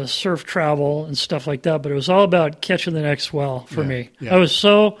 surf travel and stuff like that, but it was all about catching the next swell for me. Yeah. I was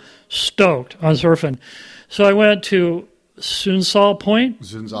so stoked on surfing. So I went to Sunsal Point.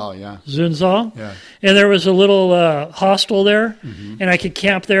 Zunzal, yeah. Zunzal. Yeah. And there was a little hostel there, and I could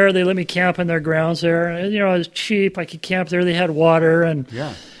camp there. They let me camp in their grounds there. And, it was cheap. I could camp there. They had water and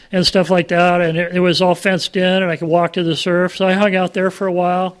stuff like that, and it was all fenced in, and I could walk to the surf. So I hung out there for a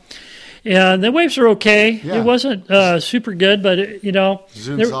while. And the waves were okay. Yeah. It wasn't super good, but,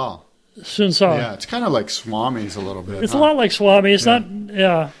 Zunzal. Sunsal. Yeah, it's kind of like Swami's a little bit. It's a lot like Swami. It's not,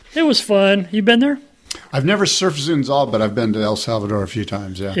 it was fun. You been there? I've never surfed Zunzal, but I've been to El Salvador a few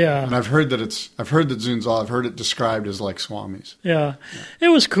times. Yeah, yeah. And I've heard that Zunzal. I've heard it described as like Swami's. Yeah, it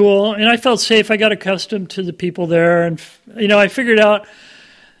was cool, and I felt safe. I got accustomed to the people there, and I figured out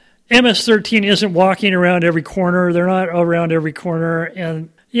MS-13 isn't walking around every corner. They're not around every corner, and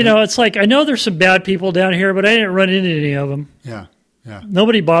it's like I know there's some bad people down here, but I didn't run into any of them. Yeah. Yeah.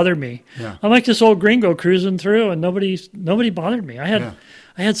 Nobody bothered me. Yeah. I'm like this old gringo cruising through, and nobody bothered me.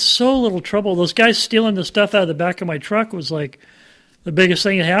 I had so little trouble. Those guys stealing the stuff out of the back of my truck was like the biggest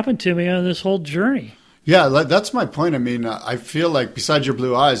thing that happened to me on this whole journey. Yeah, that's my point. I mean, I feel like besides your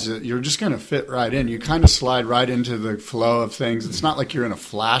blue eyes, you're just going to fit right in. You kind of slide right into the flow of things. It's not like you're in a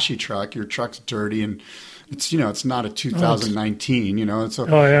flashy truck. Your truck's dirty, and it's it's not a 2019.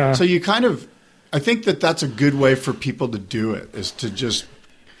 So you kind of. I think that's a good way for people to do it, is to just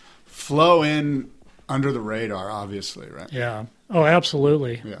flow in under the radar, obviously, right? Yeah. Oh,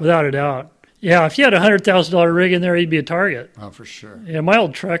 absolutely. Yeah. Without a doubt. Yeah, if you had a $100,000 rig in there, you'd be a target. Oh, for sure. Yeah, my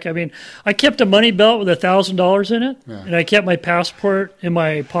old truck, I mean, I kept a money belt with $1,000 in it, and I kept my passport in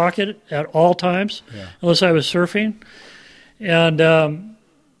my pocket at all times, unless I was surfing. And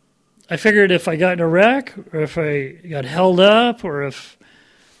I figured if I got in a wreck, or if I got held up, or if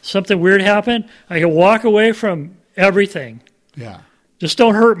something weird happened, I could walk away from everything. Yeah. Just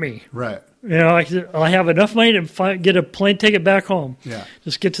don't hurt me. Right. I have enough money to get a plane ticket back home. Yeah.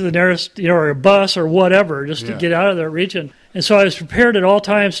 Just get to the nearest, or a bus or whatever, just to get out of that region. And so I was prepared at all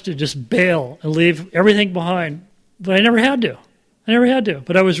times to just bail and leave everything behind. But I never had to.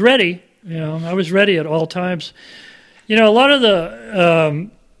 But I was ready. I was ready at all times. A lot of the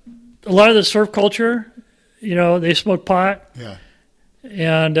surf culture, they smoke pot. Yeah.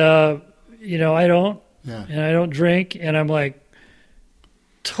 And, I don't. Yeah. And I don't drink. And I'm like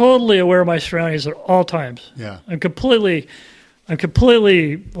totally aware of my surroundings at all times. Yeah. I'm completely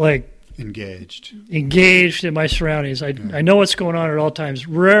like engaged in my surroundings. I know what's going on at all times.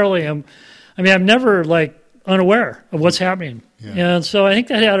 Rarely I'm never like unaware of what's happening. Yeah. And so I think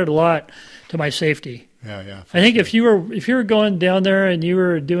that added a lot to my safety. Yeah. I think if you were going down there and you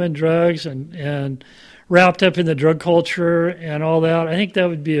were doing drugs and wrapped up in the drug culture and all that, I think that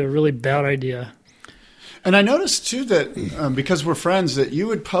would be a really bad idea. And I noticed, too, that because we're friends, that you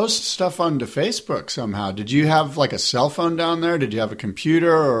would post stuff onto Facebook somehow. Did you have, like, a cell phone down there? Did you have a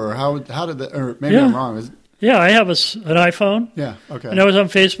computer? Or how did that – or maybe I'm wrong. Yeah, I have an iPhone. Yeah, okay. And I was on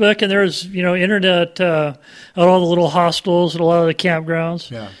Facebook, and there was, internet at all the little hostels and a lot of the campgrounds.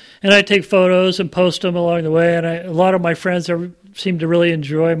 Yeah. And I'd take photos and post them along the way. And a lot of my friends seemed to really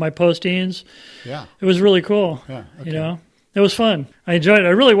enjoy my postings. Yeah. It was really cool. Yeah, okay. It was fun. I enjoyed it. I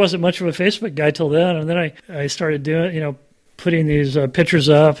really wasn't much of a Facebook guy till then. And then I started doing, putting these pictures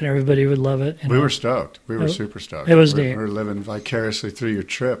up, and everybody would love it. We were stoked. We were super stoked. It was neat. We were living vicariously through your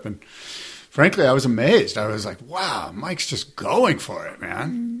trip. And frankly, I was amazed. I was like, wow, Mike's just going for it,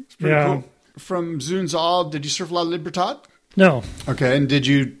 man. It's pretty cool. From Zunzal, did you surf La Libertad? No. Okay. And did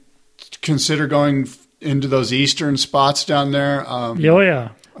you consider going into those eastern spots down there?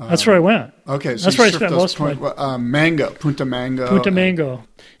 Yeah. That's where I went. Okay, so that's where I spent most of my Punta Mango. Punta Mango.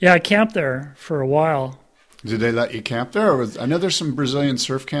 Yeah, I camped there for a while. Did they let you camp there? I know there's some Brazilian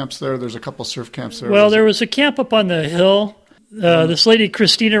surf camps there. There's a couple surf camps there. Well, there was a camp up on the hill. This lady,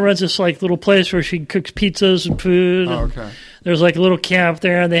 Christina, runs this like little place where she cooks pizzas and food. Oh, okay. There's like a little camp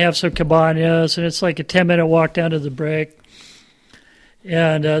there, and they have some cabanas, and it's like a 10-minute walk down to the break.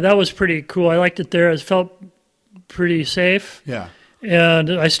 And that was pretty cool. I liked it there. It felt pretty safe. Yeah. And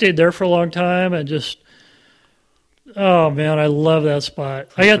I stayed there for a long time and just, oh, man, I love that spot.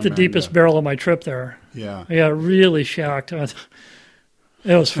 I got the deepest barrel of my trip there. Yeah. I got really shocked. It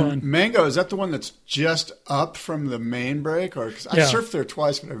was fun. And Mango, is that the one that's just up from the main break? Or cause I surfed there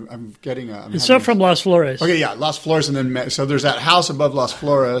twice, but I'm getting it's up from Las Flores. Okay, yeah, Las Flores. And then, so there's that house above Las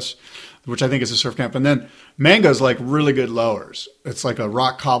Flores, which I think is a surf camp. And then Mango's like really good lowers. It's like a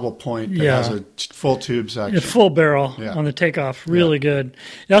rock cobble point that has a full tube section. A full barrel on the takeoff. Really good.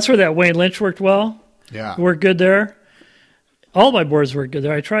 That's where that Wayne Lynch worked well. Yeah. Worked good there. All my boards worked good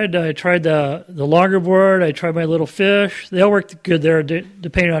there. I tried the longer board. I tried my little fish. They all worked good there,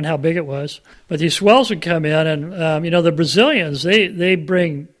 depending on how big it was. But these swells would come in, and the Brazilians, they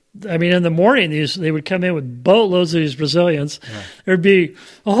bring. I mean, in the morning, they would come in with boatloads of these Brazilians. Yeah. There'd be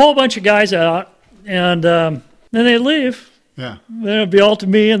a whole bunch of guys out, and then they'd leave. Yeah. Then it'd be all to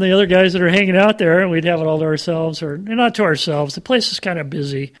me and the other guys that are hanging out there, and we'd have it all to ourselves, or not to ourselves. The place is kind of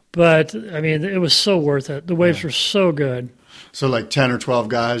busy, but I mean, it was so worth it. The waves were so good. So like 10 or 12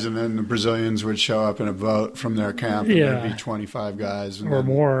 guys, and then the Brazilians would show up in a boat from their camp, and there'd be 25 guys. Or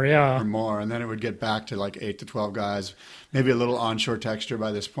more, Or more, and then it would get back to like 8 to 12 guys, maybe a little onshore texture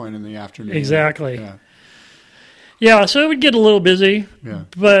by this point in the afternoon. Exactly. Yeah, so it would get a little busy. Yeah.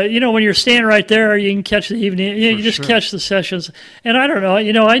 But, when you're standing right there, you can catch the evening. You just catch the sessions. And I don't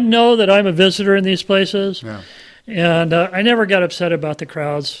know. I know that I'm a visitor in these places. Yeah. And I never got upset about the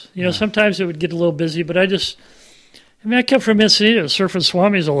crowds. Sometimes it would get a little busy, but I come from Encinitas, surfing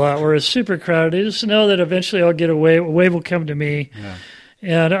Swamis a lot, where it's super crowded. I just know that eventually I'll get a wave will come to me. Yeah.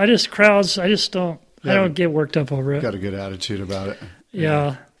 And I just don't, I don't get worked up over it. Got a good attitude about it.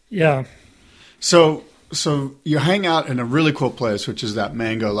 Yeah. So you hang out in a really cool place, which is that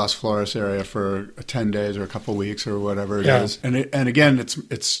Mango Las Flores area for 10 days or a couple of weeks or whatever it is. And again,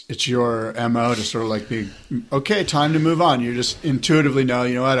 it's your MO to sort of like be, okay, time to move on. You just intuitively know,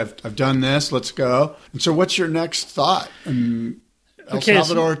 you know what, I've done this, let's go. And so what's your next thought? El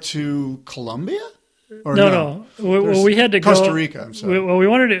Salvador to Colombia? Or no. Well, we had to go Costa Rica. I'm sorry.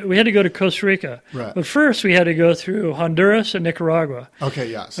 We had to go to Costa Rica. Right. But first, we had to go through Honduras and Nicaragua.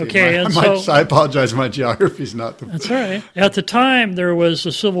 Okay. Yeah. See, I apologize. My geography's not the. That's all right. At the time, there was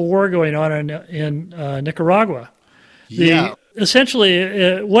a civil war going on in Nicaragua.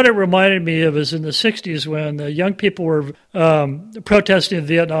 Essentially, what it reminded me of is in the '60s when the young people were protesting the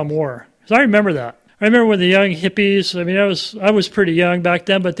Vietnam War. So I remember that. I remember when the young hippies, I was pretty young back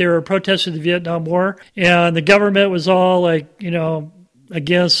then, but they were protesting the Vietnam War, and the government was all like,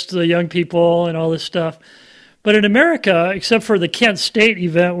 against the young people and all this stuff. But in America, except for the Kent State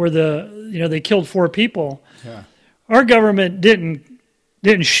event where they killed 4 people, our government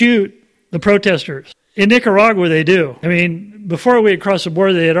didn't shoot the protesters. In Nicaragua, they do. Before we had crossed the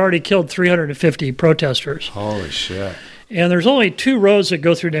border, they had already killed 350 protesters. Holy shit. And there's only 2 roads that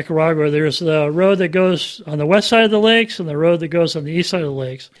go through Nicaragua. There's the road that goes on the west side of the lakes and the road that goes on the east side of the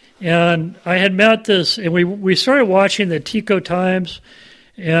lakes. And I had met this, and we started watching the Tico Times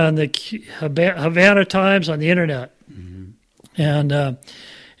and the Havana Times on the internet. Mm-hmm.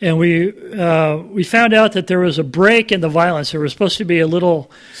 And we found out that there was a break in the violence. There was supposed to be a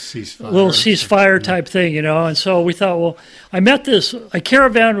little ceasefire type thing, And so we thought, well, I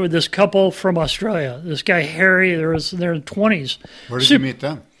caravaned with this couple from Australia. This guy, Harry, they're in their 20s. Where did you meet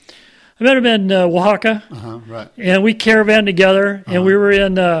them? I met him in Oaxaca. Right. And we caravaned together, and we were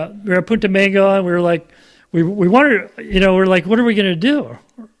in Punta Mango, and we were like, we wanted, we're like, what are we going to do?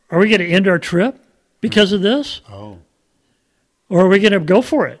 Are we going to end our trip because of this? Oh. Or are we going to go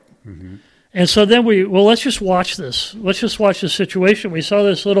for it? Mm-hmm. And so then let's just watch this. Let's just watch the situation. We saw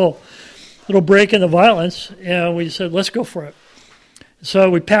this little break in the violence, and we said, let's go for it. So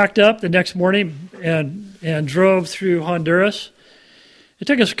we packed up the next morning and drove through Honduras. It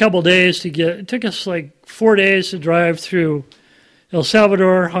took us a couple of days it took us like 4 days to drive through El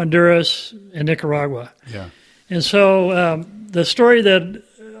Salvador, Honduras, and Nicaragua. Yeah. And so the story that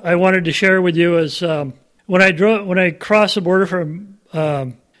I wanted to share with you is when I crossed the border from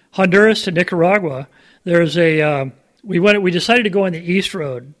Honduras to Nicaragua, there's we decided to go on the East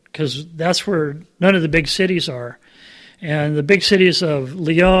Road because that's where none of the big cities are. And the big cities of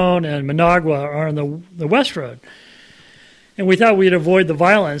Leon and Managua are on the West Road. and we thought we'd avoid the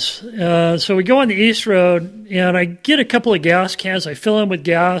violence. So we go on the East Road, and I get a couple of gas cans. I fill them with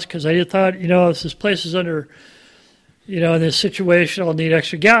gas because I thought, if this place is under, in this situation, I'll need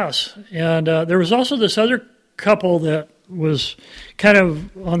extra gas. And there was also this other couple that was kind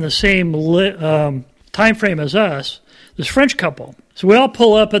of on the same time frame as us, this French couple. So we all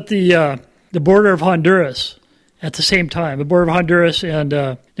pull up at the border of Honduras at the same time, the border of Honduras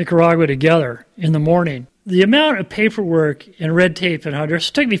and Nicaragua together in the morning. The amount of paperwork and red tape in Honduras,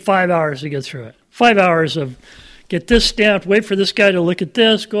 it took me 5 hours to get through it. 5 hours of get this stamped, wait for this guy to look at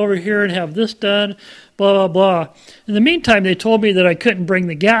this, go over here and have this done, blah, blah, blah. In the meantime, they told me that I couldn't bring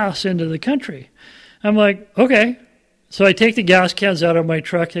the gas into the country. I'm like, okay. So I take the gas cans out of my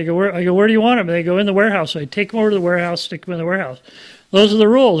truck. I go, where do you want them? And they go, in the warehouse. So I take them over to the warehouse, stick them in the warehouse. Those are the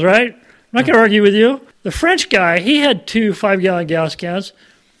rules, right? I'm not going to argue with you. The French guy, he had 2 5-gallon gas cans,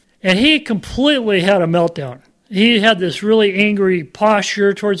 and he completely had a meltdown. He had this really angry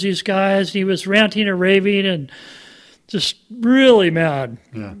posture towards these guys. He was ranting and raving and just really mad,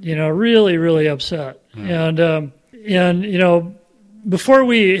 really, really upset. Yeah. And before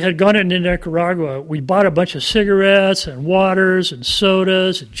we had gone into Nicaragua, we bought a bunch of cigarettes and waters and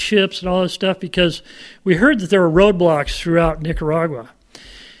sodas and chips and all this stuff because we heard that there were roadblocks throughout Nicaragua.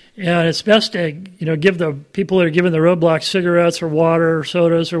 And it's best to, give the people that are giving the roadblocks cigarettes or water or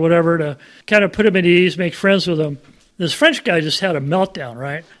sodas or whatever to kind of put them at ease, make friends with them. This French guy just had a meltdown,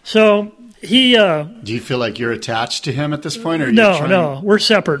 right? So he... Do you feel like you're attached to him at this point? Or No, we're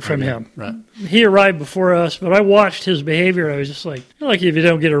separate from him. Right. He arrived before us, but I watched his behavior. I was just like if you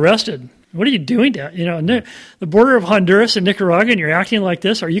don't get arrested. What are you doing down? The border of Honduras and Nicaragua, and you're acting like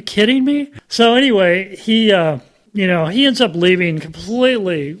this? Are you kidding me? So anyway, he ends up leaving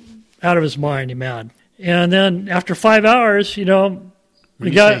completely out of his mind, mad. And then after 5 hours, When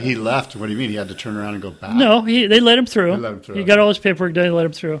you say he left, what do you mean? He had to turn around and go back? No, they let him through. He got all his paperwork done, they let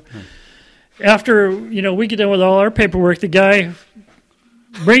him through. After, we get done with all our paperwork, the guy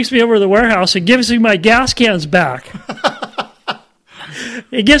brings me over to the warehouse and gives me my gas cans back.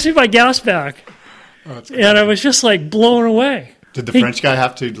 He gives me my gas back. Oh, and I was just like blown away. Did the French guy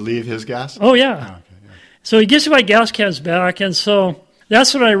have to leave his gas? Oh, yeah. Oh, okay, yeah. So he gives me my gas cans back, and so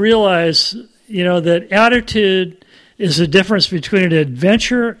that's when I realized, that attitude is the difference between an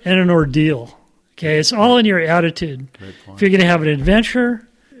adventure and an ordeal. Okay, it's all in your attitude. If you're going to have an adventure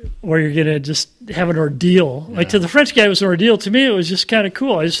or you're going to just have an ordeal. Yeah. Like to the French guy, it was an ordeal. To me, it was just kind of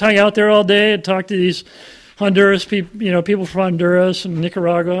cool. I just hung out there all day and talked to these Honduras people, people from Honduras and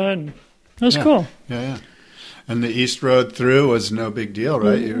Nicaragua, and it was cool. Yeah. And the East Road through was no big deal,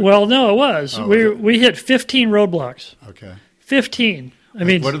 right? Well, no, it was. We hit 15 roadblocks. Okay. 15. I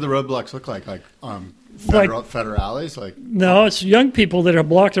mean, what do the roadblocks look like? Like federales? No, it's young people that have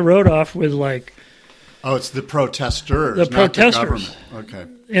blocked the road off with Oh, it's the protesters. The protesters. The government. Okay.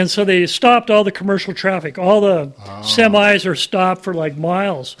 And so they stopped all the commercial traffic. All the semis are stopped for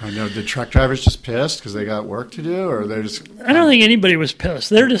miles. I know. The truck drivers just pissed because they got work to do, or they're just... I don't think anybody was pissed.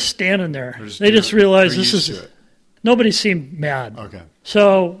 They're just standing there. They just realized this is... Nobody seemed mad. Okay.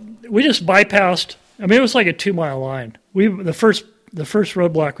 So we just bypassed... I mean, it was like a 2-mile line. The first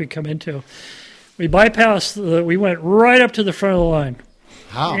roadblock we come into, we bypassed... we went right up to the front of the line.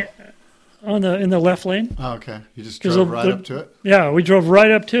 How? In the left lane. Oh, okay. You just drove right up to it? Yeah, we drove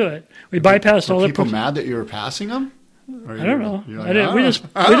right up to it. We bypassed all the... Were people mad that you were passing them? I don't know. We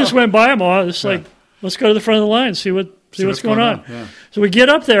just went by them all. It's let's go to the front of the line and see what's going on. Yeah. So we get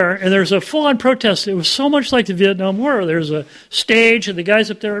up there, and there's a full-on protest. It was so much like the Vietnam War. There's a stage, and the guys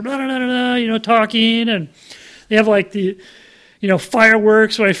up there, blah, blah, blah, blah, talking, and they have the...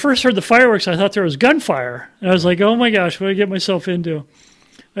 fireworks. When I first heard the fireworks, I thought there was gunfire. And I was like, oh my gosh, what did I get myself into?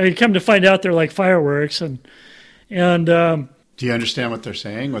 I come to find out they're like fireworks. And do you understand what they're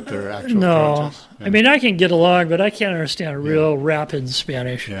saying, what their actual protests? Yeah. I mean, I can get along, but I can't understand real rapid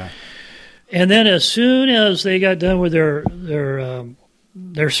Spanish. Yeah. And then as soon as they got done with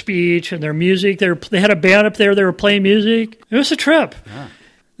their speech and their music, they had a band up there. They were playing music. It was a trip. Yeah.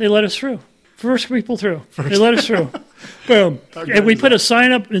 They let us through. First people through. They let us through. Boom. And we put a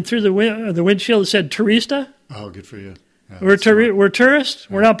sign up through the windshield that said "Turista." Oh, good for you. Yeah, we're tourists.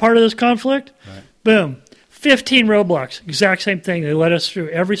 Yeah. We're not part of this conflict. Right. Boom. 15 roadblocks. Exact same thing. They let us through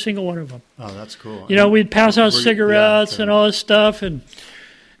every single one of them. Oh, that's cool. We'd pass out cigarettes and all this stuff, and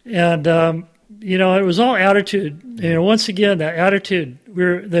it was all attitude. Once again, that attitude.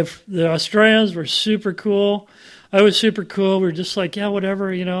 The Australians were super cool. I was super cool. We were just like, yeah,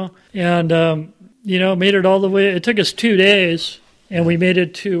 whatever, and made it all the way. It took us 2 days, and we made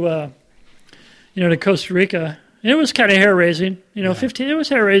it to to Costa Rica. And it was kind of hair raising. 15. It was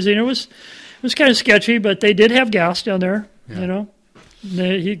hair raising. It was kind of sketchy, but they did have gas down there. you know.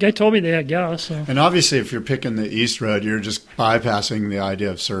 Guy told me they had gas. So. And obviously, if you're picking the East Road, you're just bypassing the idea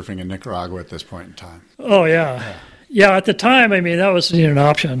of surfing in Nicaragua at this point in time. Oh, yeah. Yeah, at the time, I mean, that wasn't even an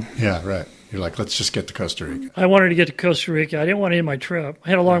option. Yeah, right. You're like, let's just get to Costa Rica. I wanted to get to Costa Rica. I didn't want to end my trip. I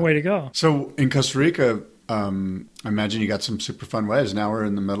had a long way to go. So in Costa Rica, I imagine you got some super fun waves. Now we're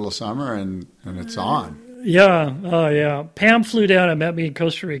in the middle of summer, and it's on. Yeah. Oh, yeah. Pam flew down and met me in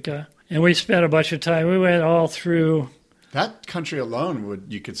Costa Rica, and we spent a bunch of time. We went all through... That country alone,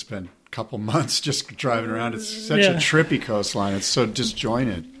 you could spend a couple months just driving around. It's such a trippy coastline. It's so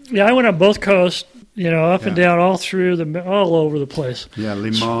disjointed. Yeah, I went on both coasts, up and down, all over the place. Yeah,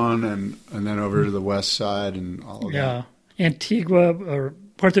 Limon and then over to the west side and all of that. Yeah, Antigua or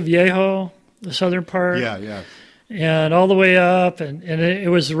Puerto Viejo, the southern part. Yeah. And all the way up, and it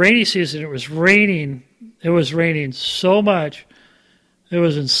was the rainy season. It was raining. It was raining so much. It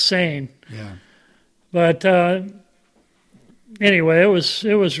was insane. Yeah. But... anyway, it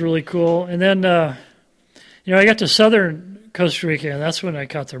was really cool. And then, I got to southern Costa Rica, and that's when I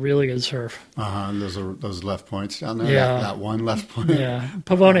caught the really good surf. And those left points down there? Yeah. That one left point? Yeah.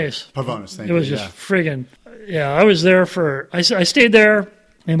 Pavones. Pavones, thank you. It was just friggin'. Yeah, I was there I stayed there,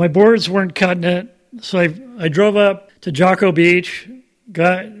 and my boards weren't cutting it. So I drove up to Jocko Beach,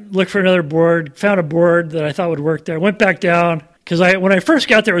 looked for another board, found a board that I thought would work there, went back down, because when I first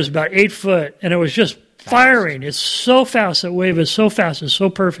got there, it was about 8 foot, and it was just firing. It's so fast. That wave is so fast. It's so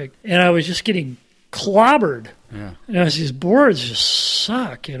perfect. And I was just getting clobbered. Yeah. And these boards just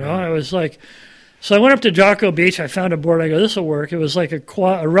suck, I was like, so I went up to Jocko Beach. I found a board. I go, this will work. It was like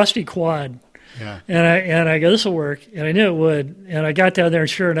a rusty quad. Yeah. And I go, this will work. And I knew it would. And I got down there, and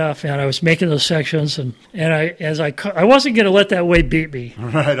sure enough, and I was making those sections. And I wasn't going to let that wave beat me.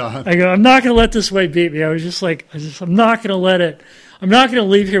 Right on. I go, I'm not going to let this wave beat me. I was just like, I'm not going to let it. I'm not going to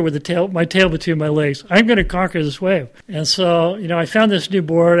leave here with my tail between my legs. I'm going to conquer this wave. And so, I found this new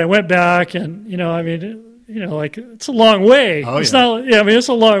board. I went back, and it's a long way. Oh, it's not. Yeah, it's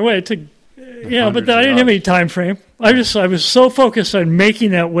a long way. It took, but I didn't have any time frame. I was so focused on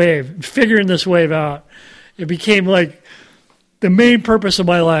making that wave, figuring this wave out. It became like the main purpose of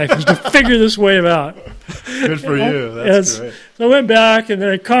my life is to figure this wave out. Good for you. That's great. So I went back, and then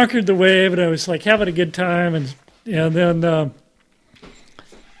I conquered the wave, and I was like having a good time, and then.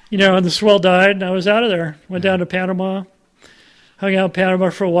 And the swell died, and I was out of there. Went down to Panama, hung out in Panama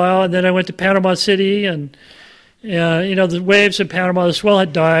for a while, and then I went to Panama City, and the waves in Panama, the swell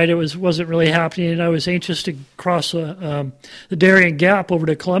had died. It wasn't really happening, and I was anxious to cross the Darien Gap over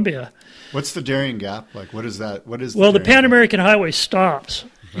to Colombia. What's the Darien Gap like? What is that? The Pan American Highway stops,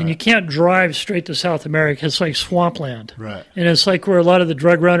 and you can't drive straight to South America. It's like swampland, right? And it's like where a lot of the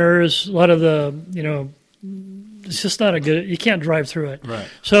drug runners, a lot of the it's just not you can't drive through it. Right.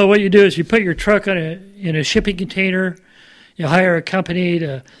 So what you do is you put your truck in a shipping container, you hire a company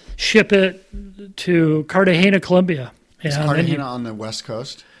to ship it to Cartagena, Colombia. Is Cartagena on the west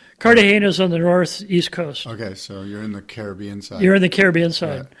coast? Cartagena's on the northeast coast. Okay, so you're in the Caribbean side. You're in the Caribbean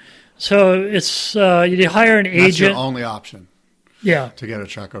side. Right. So it's you hire an agent. That's your only option. Yeah. To get a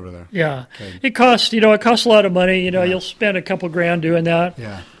truck over there. Yeah. Okay. It costs a lot of money. You'll spend a couple grand doing that.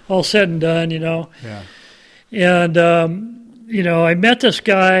 Yeah. All said and done. Yeah. And, I met this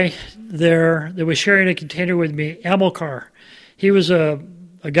guy there that was sharing a container with me, Amilcar. He was a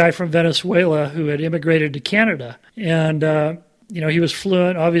guy from Venezuela who had immigrated to Canada. And, he was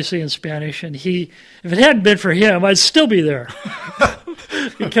fluent, obviously, in Spanish. And if it hadn't been for him, I'd still be there.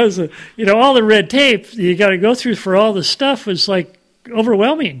 Because, all the red tape you got to go through for all this stuff was, like,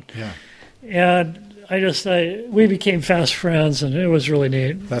 overwhelming. Yeah. And we became fast friends, and it was really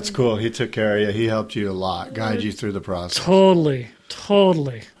neat. That's cool. He took care of you. He helped you a lot, guided you through the process. Totally.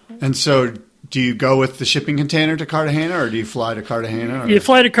 And so do you go with the shipping container to Cartagena, or do you fly to Cartagena? Or? You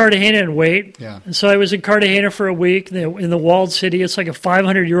fly to Cartagena and wait. Yeah. And so I was in Cartagena for a week in the walled city. It's like a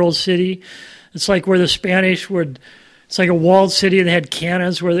 500-year-old city. It's like where the Spanish would... It's like a walled city, and they had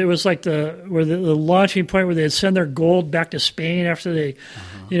cannons where it was like the launching point where they'd send their gold back to Spain after they,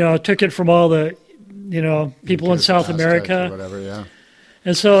 took it from all the... people in South America. Or whatever, yeah.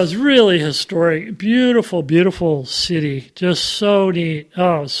 And so it's really historic. Beautiful, beautiful city. Just so neat.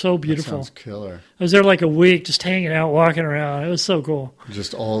 Oh, so beautiful. That sounds killer. I was there like a week just hanging out, walking around. It was so cool.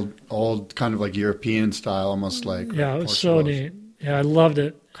 Just old kind of like European style, almost like yeah, it was so neat. Yeah, I loved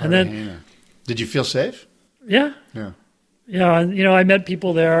it. Cartagena. And then, did you feel safe? Yeah. Yeah. Yeah, and, I met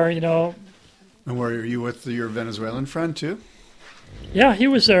people there, And were you with your Venezuelan friend, too? Yeah, he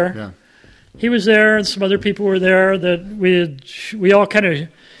was there. Yeah. He was there, and some other people were there that we all kind of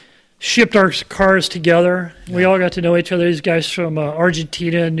shipped our cars together. Yeah. We all got to know each other. These guys from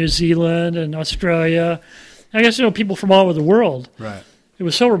Argentina and New Zealand and Australia. I guess, people from all over the world. Right. It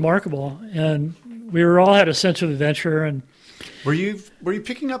was so remarkable. And we were all had a sense of adventure. And were you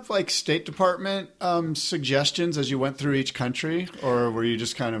picking up like State Department suggestions as you went through each country, or were you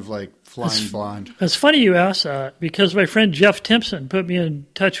just kind of like flying blind? It's funny you ask that, because my friend Jeff Timpson put me in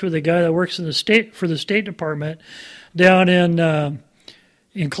touch with a guy that works for the State Department down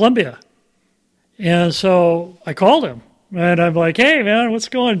in Colombia. And so I called him, and I'm like, "Hey, man, what's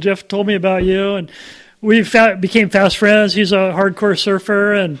going on? Jeff told me about you." And we became fast friends. He's a hardcore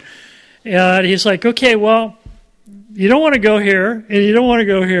surfer, and he's like, "Okay, well, you don't want to go here, and you don't want to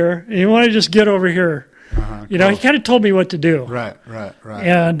go here, and you want to just get over here." He kind of told me what to do. Right.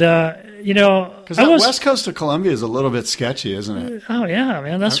 And, because the west coast of Colombia is a little bit sketchy, isn't it? Oh, yeah,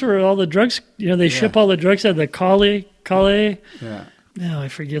 man. That's where all the drugs, they ship all the drugs out of the Cali. Yeah. No, I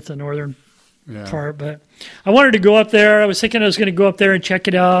forget the northern part, but I wanted to go up there. I was thinking I was going to go up there and check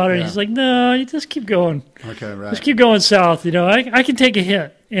it out. And he's like, "No, you just keep going. Okay, right. Just keep going south. I can take a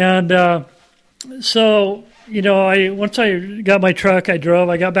hit." And so... once I got my truck, I drove.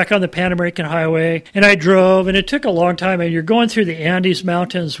 I got back on the Pan American Highway, and I drove, and it took a long time. And you're going through the Andes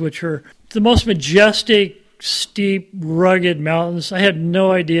Mountains, which are the most majestic, steep, rugged mountains. I had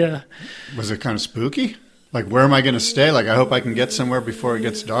no idea. Was it kind of spooky? Like, where am I going to stay? Like, I hope I can get somewhere before it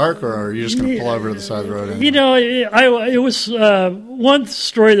gets dark, or are you just going to pull over to the side of the road? Anyway? It was one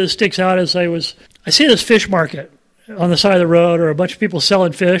story that sticks out is I see this fish market on the side of the road, or a bunch of people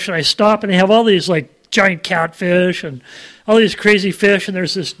selling fish, and I stop, and they have all these, like, giant catfish and all these crazy fish, and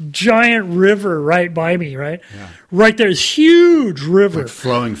there's this giant river right by me, right? Yeah. Right there, this huge river.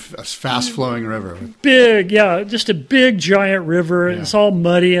 Like a fast-flowing river. Big, just a big, giant river. Yeah. It's all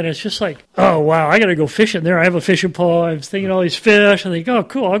muddy, and it's just like, oh, wow, I got to go fishing there. I have a fishing pole. I was thinking all these fish, and I think, oh,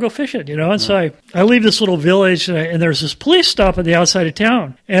 cool, I'll go fishing, And so I leave this little village, and there's this police stop on the outside of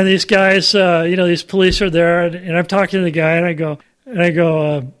town. And these guys, these police are there, and I'm talking to the guy, and I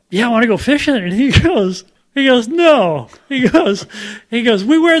go, "Yeah, I want to go fishing." And he goes, "No." He goes,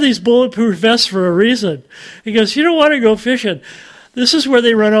 "We wear these bulletproof vests for a reason." He goes, "You don't want to go fishing. This is where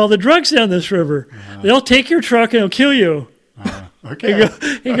they run all the drugs down this river. They'll take your truck and they'll kill you." Okay.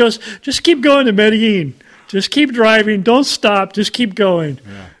 He goes, "Just keep going to Medellin. Just keep driving. Don't stop. Just keep going."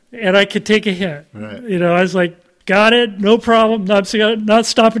 Yeah. And I could take a hint. Right. I was like, "Got it. No problem. Not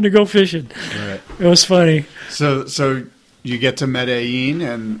stopping to go fishing." Right. It was funny. So you get to Medellin,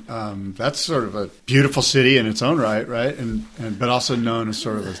 and that's sort of a beautiful city in its own right? And but also known as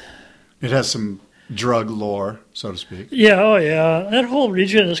sort of it has some drug lore, so to speak. Yeah, oh yeah. That whole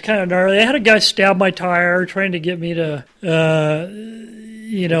region is kind of gnarly. I had a guy stab my tire trying to get me to,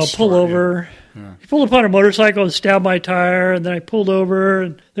 pull over. Yeah. He pulled up on a motorcycle and stabbed my tire, and then I pulled over,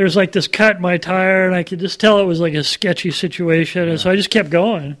 and there was like this cut in my tire, and I could just tell it was like a sketchy situation, and so I just kept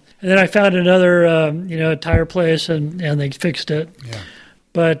going. And then I found another, tire place, and they fixed it. Yeah.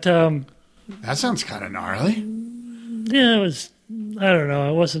 But that sounds kind of gnarly. Yeah, it was. I don't know.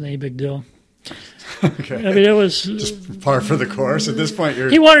 It wasn't any big deal. Okay. I mean, it was just par for the course. At this point,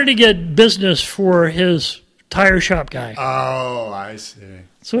 he wanted to get business for his tire shop guy. Oh, I see.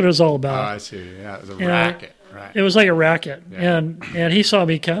 That's what it was all about. Oh, I see. Yeah, it was a racket. Right. It was like a racket, and he saw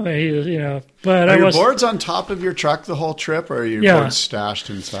me coming. He, but are your boards on top of your truck the whole trip, or are your boards stashed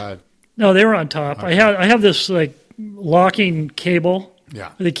inside? No, they were on top. Okay. I have this like locking cable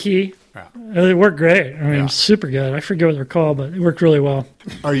with a key. Yeah. It worked great. I mean, super good. I forget what they're called, but it worked really well.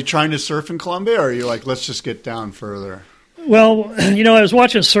 Are you trying to surf in Colombia, or are you like, let's just get down further? Well, I was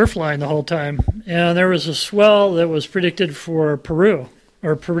watching Surfline the whole time, and there was a swell that was predicted for Peru.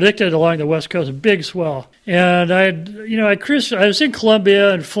 Or predicted along the west coast, a big swell. And I cruised. I was in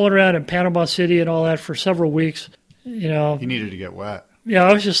Colombia and flown around in Panama City and all that for several weeks. You needed to get wet. Yeah,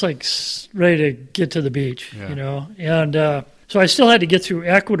 I was just like ready to get to the beach. Yeah. And so I still had to get through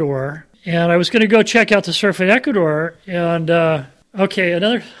Ecuador, and I was going to go check out the surf in Ecuador. And at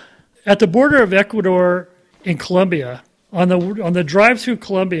the border of Ecuador in Colombia, on the drive through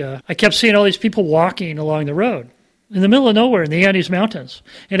Colombia, I kept seeing all these people walking along the road. In the middle of nowhere in the Andes Mountains.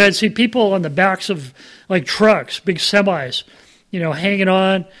 And I'd see people on the backs of like trucks, big semis, hanging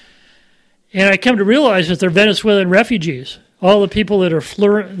on. And I come to realize that they're Venezuelan refugees. All the people that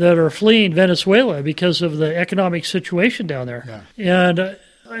are fleeing Venezuela because of the economic situation down there. Yeah. And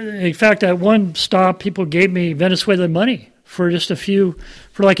in fact, at one stop, people gave me Venezuelan money for just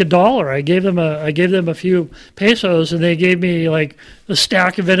for like $1. I gave them a few pesos, and they gave me like a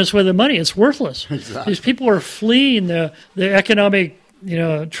stack of Venezuelan money. It's worthless. Exactly. These people are fleeing the economic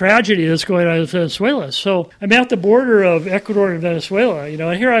tragedy that's going on in Venezuela. So I'm at the border of Ecuador and Venezuela,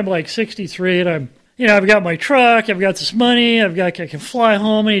 and here I'm like 63, and I'm I've got my truck, I've got this money, I can fly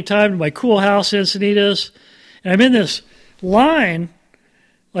home anytime to my cool house in Encinitas, And I'm in this line,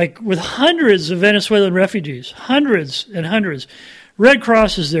 like with hundreds of Venezuelan refugees, hundreds and hundreds. Red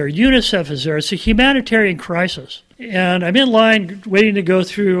Cross is there, UNICEF is there. It's a humanitarian crisis. And I'm in line waiting to go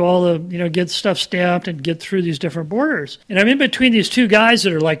through all the, get stuff stamped and get through these different borders. And I'm in between these two guys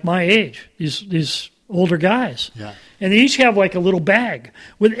that are like my age, these older guys. Yeah. And they each have like a little bag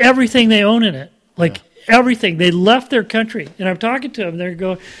with everything they own in it. Like everything. They left their country. And I'm talking to them. They're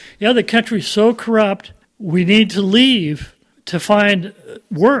going, yeah, the country's so corrupt. We need to leave to find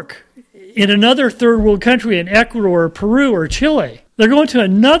work in another third world country, in Ecuador or Peru or Chile. They're going to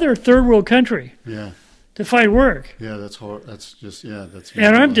another third world country to find work. Yeah, that's just, that's.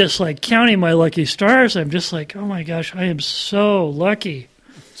 And I'm just like counting my lucky stars. I'm just like, oh my gosh, I am so lucky.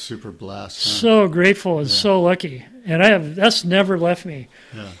 Super blessed. Huh? So grateful and so lucky. And that's never left me.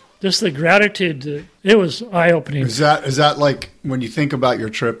 Yeah. Just the gratitude, it was eye-opening. Is that like when you think about your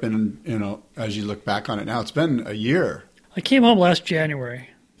trip and, as you look back on it now, it's been a year. I came home last January.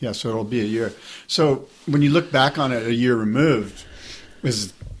 Yeah, so it'll be a year. So when you look back on it a year removed,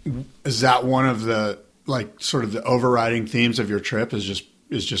 is that one of the, like, sort of the overriding themes of your trip is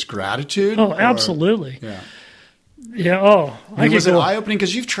just gratitude? Oh, absolutely. Yeah. Yeah. Oh, was it eye-opening?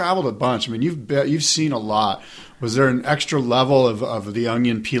 Because you've traveled a bunch. I mean, you've seen a lot. Was there an extra level of the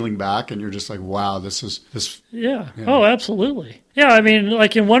onion peeling back, and you're just like, wow, this is this? Yeah. Oh, absolutely. Yeah. I mean,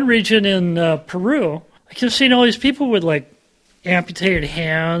 like in one region in Peru, I kept seeing all these people with like amputated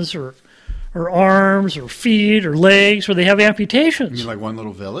hands or arms or feet or legs where they have amputations. You mean like one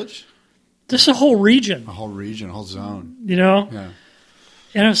little village? This is a whole region. A whole zone. Yeah.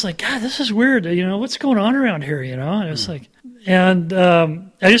 And I was like, God, this is weird. What's going on around here? And it's like, and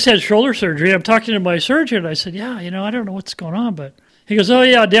I just had shoulder surgery. I'm talking to my surgeon. I said, yeah, I don't know what's going on, but he goes, oh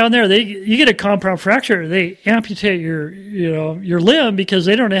yeah, down there, you get a compound fracture. They amputate your limb because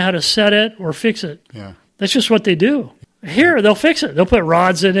they don't know how to set it or fix it. Yeah. That's just what they do. Here, they'll fix it. They'll put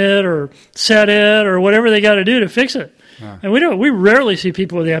rods in it or set it or whatever they got to do to fix it. Yeah. And we rarely see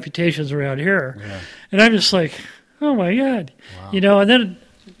people with amputations around here. Yeah. And I'm just like, oh my God. Wow. And then,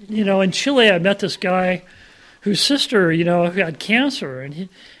 in Chile, I met this guy whose sister, who had cancer. And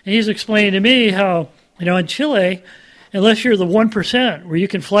he's explaining to me how, in Chile, unless you're the 1% where you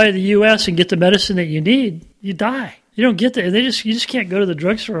can fly to the U.S. and get the medicine that you need, you die. You don't get that. You just can't go to the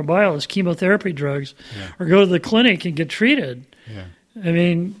drugstore and buy all those chemotherapy drugs or go to the clinic and get treated. Yeah. I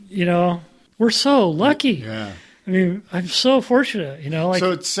mean, we're so lucky. Yeah. I mean, I'm so fortunate,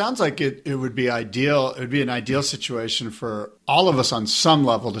 So it sounds like it would be ideal. It would be an ideal situation for all of us on some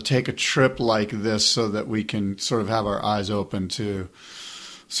level to take a trip like this so that we can sort of have our eyes open to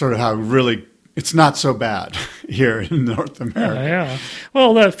sort of how really it's not so bad here in North America. Yeah.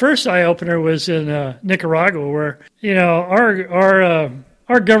 Well, the first eye opener was in Nicaragua, where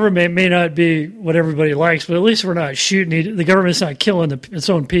our government may not be what everybody likes, but at least we're not shooting. The government's not killing its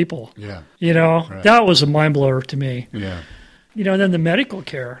own people. Yeah. Right. That was a mind blower to me. Yeah. And then the medical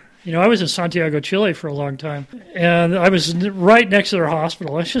care. I was in Santiago, Chile for a long time, and I was right next to their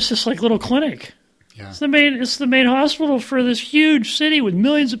hospital. It's just this like little clinic. Yeah. It's the main hospital for this huge city with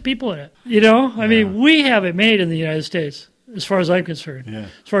millions of people in it. I mean, we have it made in the United States, as far as I'm concerned. Yeah.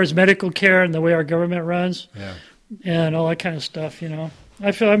 As far as medical care and the way our government runs, and all that kind of stuff.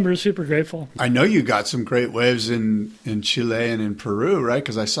 I feel I'm super grateful. I know you got some great waves in Chile and in Peru, right?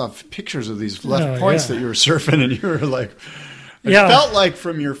 Because I saw pictures of these left points that you were surfing, and you were like. It felt like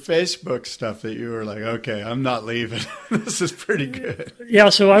from your Facebook stuff that you were like, okay, I'm not leaving. This is pretty good. Yeah,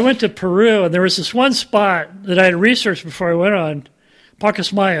 so I went to Peru, and there was this one spot that I had researched before I went on,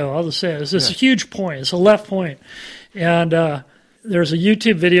 Pacasmayo, I'll just say it. It's this huge point. It's a left point. And there's a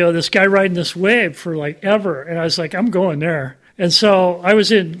YouTube video of this guy riding this wave for like ever. And I was like, I'm going there. And so I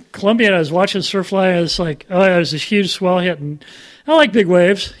was in Colombia, and I was watching Surfline, and it's like, there's this huge swell hitting. I like big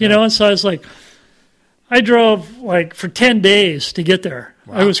waves, and so I was like, I drove like for 10 days to get there.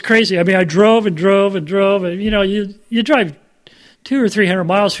 Wow. It was crazy. I mean, I drove and drove and drove. And, you drive 200 or 300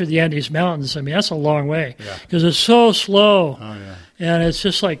 miles through the Andes Mountains. I mean, that's a long way because it's so slow. Oh, yeah. And it's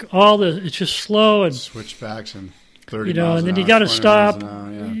just like it's just slow. And switchbacks and 30 miles and then an you got to stop,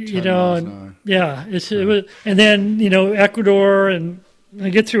 and then, Ecuador, and I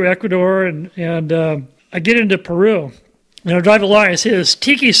get through Ecuador and I get into Peru. And I drive along, I see this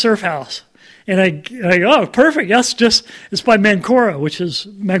tiki surf house. And I go, oh, perfect. That's it's by Mancora,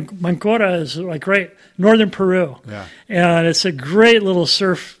 Mancora is like right northern Peru. Yeah. And it's a great little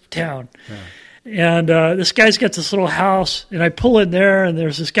surf town. Yeah. And this guy's got this little house, and I pull in there, and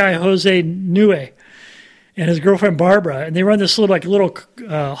there's this guy, Jose Nue, and his girlfriend, Barbara, and they run this little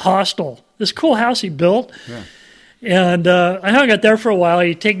hostel, this cool house he built. Yeah. And I hung out there for a while.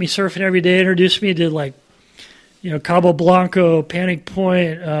 He'd take me surfing every day, introduce me to like Cabo Blanco, Panic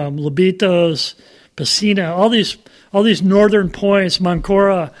Point, Lobitos, Piscina, all these northern points,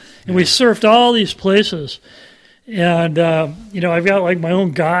 Mancora, and we surfed all these places. And I've got like my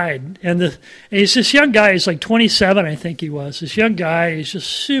own guide, and he's this young guy. He's like 27, I think he was. This young guy. He's just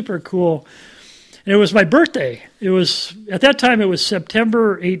super cool. And it was my birthday. It was at that time. It was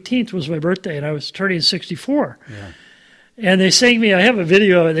September 18th was my birthday, and I was turning 64. Yeah. And they sang me. I have a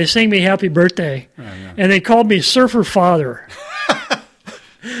video of it. They sang me "Happy Birthday," and they called me Surfer Father.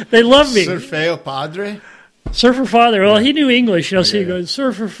 They loved me. Surfeo Padre. Surfer Father. Well, he knew English, so he goes,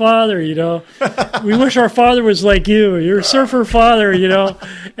 Surfer Father, we wish our father was like you. You're Surfer Father,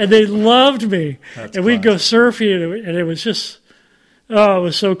 and they loved me. That's and we'd go surfing, and it was just, it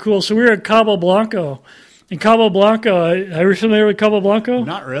was so cool. So we were at Cabo Blanco. In Cabo Blanco, are you familiar with Cabo Blanco?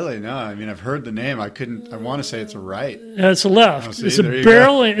 Not really, no. I mean, I've heard the name. I want to say it's a right. It's a left. It's a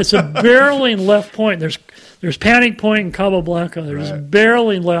barreling left point. There's Panic Point in Cabo Blanco. There's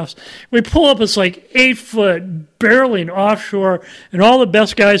barreling lefts. We pull up, it's like 8 foot barreling offshore, and all the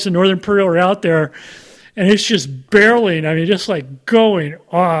best guys in Northern Peru are out there, and it's just barreling. I mean, just like going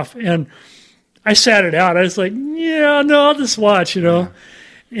off. And I sat it out. I was like, yeah, no, I'll just watch, And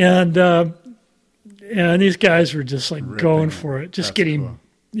these guys were just like going for it, just getting,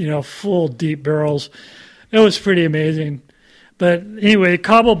 full deep barrels. It was pretty amazing. But anyway,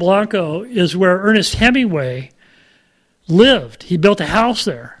 Cabo Blanco is where Ernest Hemingway lived. He built a house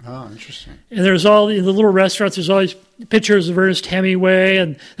there. Oh, interesting. And there's all the little restaurants. There's all these pictures of Ernest Hemingway,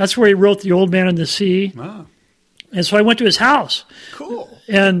 and that's where he wrote The Old Man and the Sea. Oh. And so I went to his house. Cool.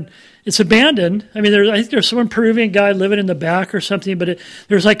 And it's abandoned. I mean, I think there's some Peruvian guy living in the back or something, but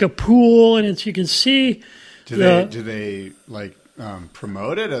there's like a pool, and you can see. Do they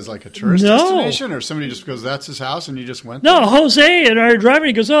promote it as like a tourist destination, or somebody just goes, "That's his house," and you just went there? No, Jose and our driver,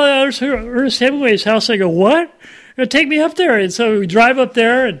 he goes, "Oh, there's Ernest Hemingway's house." I go, "What? Take me up there." And so we drive up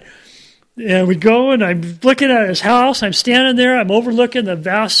there, and we go, and I'm looking at his house. I'm standing there. I'm overlooking the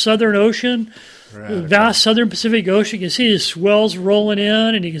vast Southern Ocean. The vast Southern Pacific Ocean. You can see the swells rolling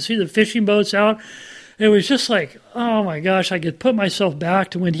in, and you can see the fishing boats out. It was just like, oh my gosh, I could put myself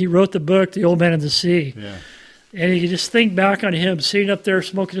back to when he wrote the book, The Old Man and the Sea. Yeah. And you can just think back on him sitting up there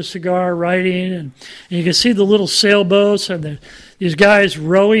smoking a cigar, writing, and you can see the little sailboats and these guys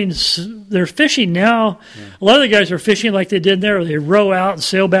rowing. They're fishing now. Yeah. A lot of the guys are fishing like they did there. They row out and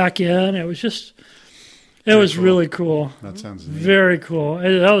sail back in. It was just... It was cool. Really cool. That sounds neat. Very cool.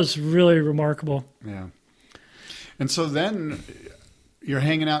 That was really remarkable. Yeah. And so then you're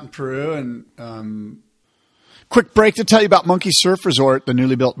hanging out in Peru, and quick break to tell you about Monkey Surf Resort. The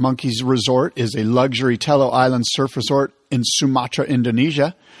newly built Monkeys Resort is a luxury Tello Island surf resort in Sumatra,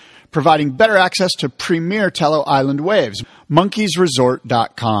 Indonesia, providing better access to premier Tello Island waves.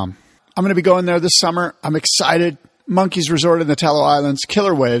 monkeysresort.com. I'm going to be going there this summer. I'm excited. Monkeys Resort in the Tello Islands,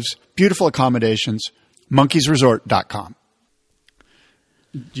 killer waves, beautiful accommodations. monkeysresort.com.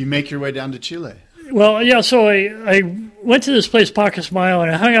 Do you make your way down to Chile? Well, yeah, so I went to this place, Pacasmayo, and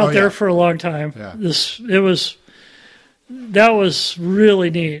I hung out there for a long time. Yeah. That was really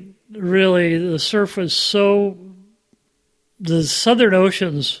neat. Really, the surf was the Southern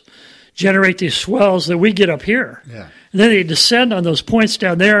Oceans generate these swells that we get up here. Yeah. And then they descend on those points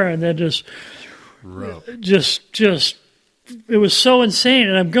down there, and then just it was so insane.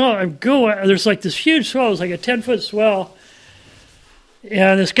 And I'm going, there's like this huge swell. It was like a 10-foot swell.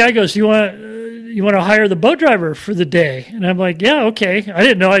 And this guy goes, you want to hire the boat driver for the day? And I'm like, yeah, okay. I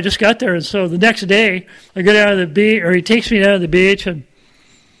didn't know. I just got there. And so the next day, I go down to the beach, or he takes me down to the beach, and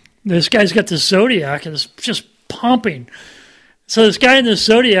this guy's got this Zodiac, and it's just pumping. So this guy in this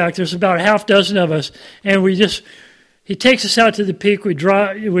Zodiac, there's about a half dozen of us, and he takes us out to the peak. We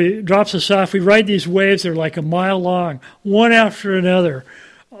drops us off. We ride these waves. They're like a mile long, one after another,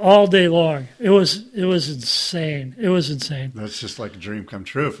 all day long. It was insane. It was insane. That's just like a dream come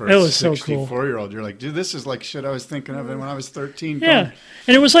true for a 64-year-old. You're like, dude, this is like shit I was thinking of when I was 13. Yeah,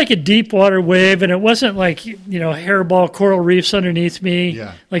 and it was like a deep water wave, and it wasn't like, hairball coral reefs underneath me,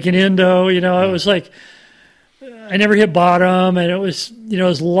 like in Indo. It was like I never hit bottom, and it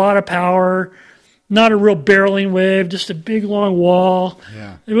was a lot of power. Not a real barreling wave, just a big, long wall.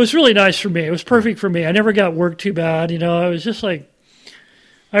 Yeah. It was really nice for me. It was perfect for me. I never got worked too bad. It was just like,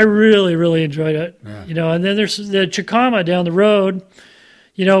 I really, really enjoyed it. Yeah. And then there's the Chicama down the road,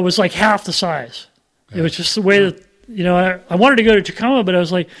 it was like half the size. Yeah. It was just the way that, I wanted to go to Chicama, but I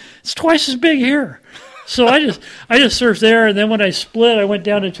was like, it's twice as big here. So I just surfed there, and then when I split, I went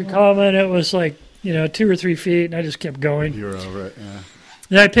down to Chicama, and it was like, 2 or 3 feet, and I just kept going. You were over it, yeah.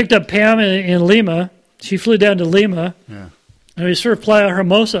 Then I picked up Pam in Lima. She flew down to Lima. Yeah. And we surfed Playa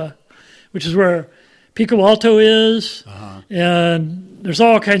Hermosa, which is where Pico Alto is, and there's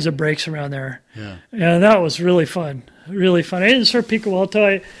all kinds of breaks around there. Yeah. And that was really fun, really fun. I didn't surf Pico Alto.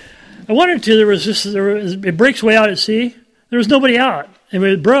 I wanted to. It breaks way out at sea. There was nobody out. And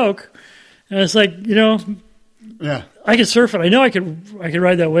it broke. And it's like, Yeah. I could surf it. I know I could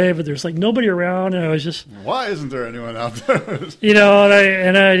ride that wave, but there's like nobody around, and I was just, Why isn't there anyone out there?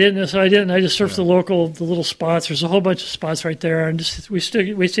 and I didn't. So I didn't. I just surfed the little spots. There's a whole bunch of spots right there, and we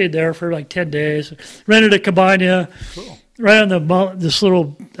stayed there for like 10 days. Rented a cabana right on the mountain. This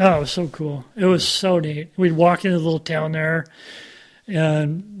little, it was so cool. It was so neat. We'd walk into the little town there,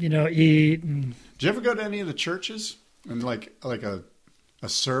 and eat. And Did you ever go to any of the churches and like a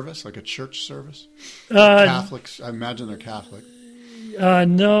service, like a church service? Catholics, I imagine they're Catholic.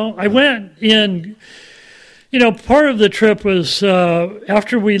 No, I went in. Part of the trip was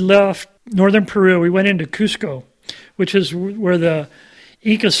after we left northern Peru, we went into Cusco, which is where the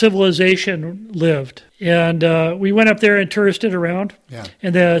Inca civilization lived. And we went up there and touristed around. Yeah.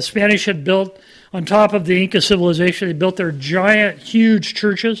 And the Spanish had built, on top of the Inca civilization, they built their giant, huge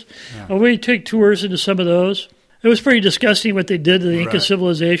churches. Yeah. We took tours into some of those. It was pretty disgusting what they did to the Inca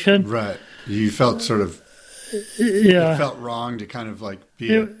civilization. Right. You felt sort of, it felt wrong to kind of like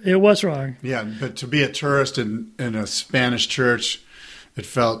be. It was wrong. Yeah, but to be a tourist in a Spanish church, it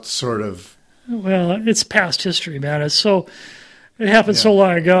felt sort of. Well, it's past history, man. It happened so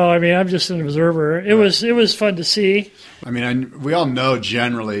long ago. I mean, I'm just an observer. It was fun to see. I mean, we all know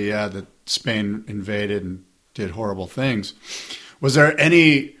generally, that Spain invaded and did horrible things. Was there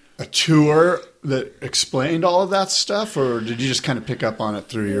a tour that explained all of that stuff, or did you just kind of pick up on it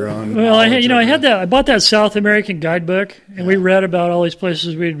through your own? Well, I bought that South American guidebook, and we read about all these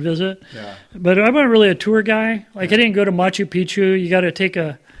places we'd visit. Yeah. But I'm not really a tour guy. Like I didn't go to Machu Picchu. You got to take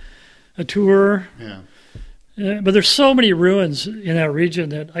a tour. Yeah. But there's so many ruins in that region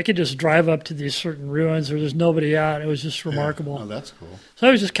that I could just drive up to these certain ruins where there's nobody out. It was just remarkable. Oh, that's cool. So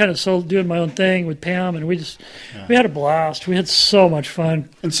I was just kind of doing my own thing with Pam, and we had a blast. We had so much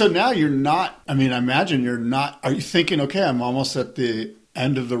fun. And so now you're not, I imagine you're not, are you thinking, okay, I'm almost at the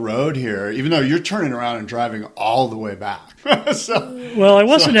end of the road here, even though you're turning around and driving all the way back? Well, I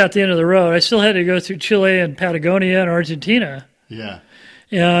wasn't at the end of the road. I still had to go through Chile and Patagonia and Argentina. Yeah.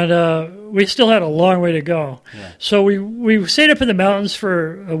 And we still had a long way to go. Yeah. So we stayed up in the mountains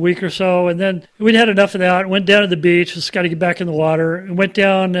for a week or so, and then we'd had enough of that. Went down to the beach, just got to get back in the water, and went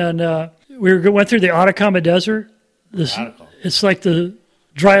down and went through the Atacama Desert. It's like the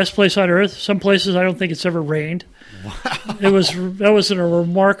driest place on earth. Some places I don't think it's ever rained. Wow. That was a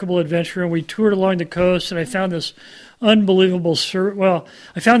remarkable adventure, and we toured along the coast, and I found this unbelievable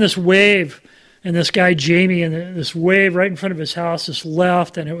I found this wave. And this guy, Jamie, and this wave right in front of his house just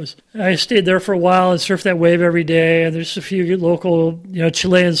left. And I stayed there for a while and surfed that wave every day. And there's a few local,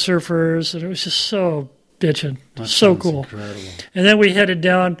 Chilean surfers. And it was just so bitchin'. So cool. Incredible. And then we headed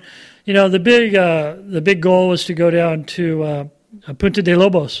down, the big goal was to go down to Punta de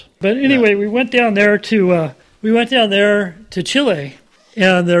Lobos. But anyway, we went down there to Chile.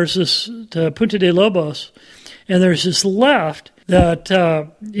 And there's to Punta de Lobos. And there's this left that,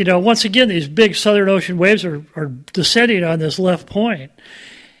 once again, these big Southern Ocean waves are descending on this left point.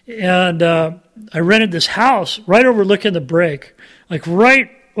 And I rented this house right overlooking the break, like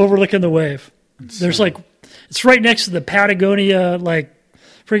right overlooking the wave. There's it's right next to the Patagonia,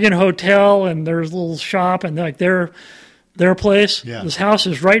 friggin' hotel, and there's a little shop and their place. Yeah. This house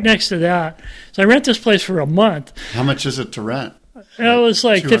is right next to that. So I rent this place for a month. How much is it to rent? It was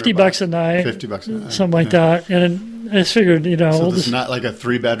like $50 a night. $50 a night. Something like that. And I just figured, So it's not like a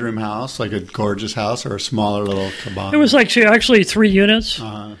 3-bedroom house, like a gorgeous house, or a smaller little cabana? It was actually 3 units.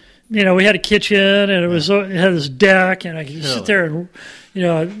 Uh-huh. We had a kitchen, and it had this deck, and I could sit there and,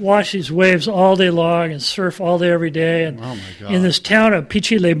 watch these waves all day long and surf all day, every day. And oh my God. In this town of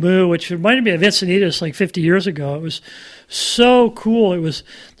Pichilemu, which reminded me of Encinitas like 50 years ago, it was so cool. It was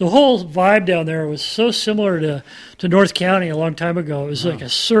the whole vibe down there was so similar to North County a long time ago. It was like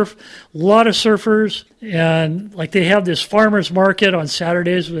a lot of surfers, and they have this farmers market on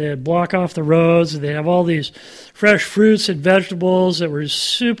Saturdays where they block off the roads, and they have all these fresh fruits and vegetables that were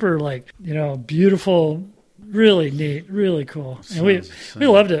super beautiful, really neat, really cool. And we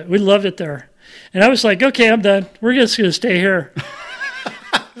loved it. We loved it there. And I was like, okay, I'm done. We're just going to stay here.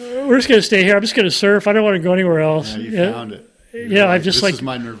 We're just going to stay here. I'm just going to surf. I don't want to go anywhere else. Yeah, you found it. Yeah, I'm just this is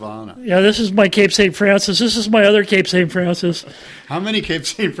my nirvana. Yeah, this is my Cape St. Francis. This is my other Cape St. Francis. How many Cape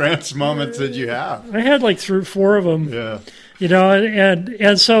St. Francis moments did you have? I had 4 of them. Yeah.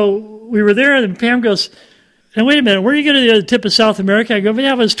 And so we were there, and Pam goes, and wait a minute, where are you going to the tip of South America? I go,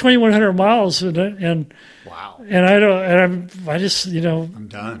 yeah, it was 2,100 miles. And wow. And I don't, and I just, I'm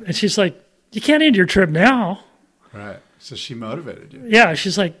done. And she's like, you can't end your trip now. Right. So she motivated you. Yeah,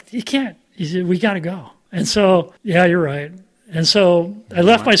 she's like, you can't. He said, we got to go. And so, yeah, you're right. And so I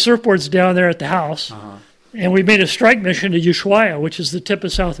left my surfboards down there at the house, and we made a strike mission to Ushuaia, which is the tip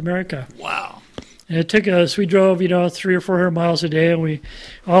of South America. Wow. And it took us, we drove, 300 or 400 miles a day, and we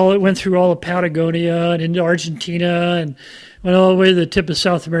went through all of Patagonia and into Argentina and went all the way to the tip of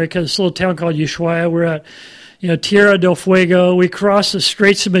South America, this little town called Ushuaia. We're at, Tierra del Fuego. We crossed the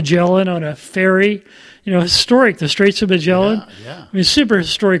Straits of Magellan on a ferry. Historic, the Straits of Magellan. Yeah. I mean, super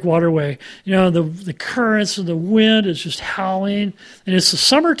historic waterway. The currents and the wind is just howling. And it's the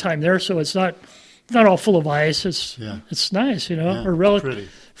summertime there, so it's not all full of ice. It's nice, or relative pretty.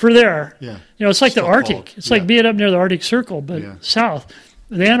 For there. Yeah. It's like Still the Arctic. cold. It's like being up near the Arctic Circle, but south,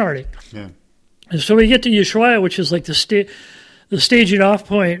 the Antarctic. Yeah. And so we get to Ushuaia, which is like the staging off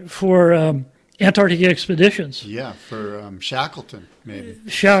point for Antarctic expeditions. Yeah, for Shackleton, maybe.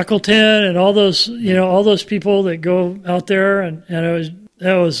 Shackleton and all those, all those people that go out there, and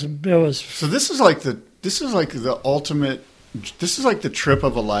it was. So this is like the ultimate. This is like the trip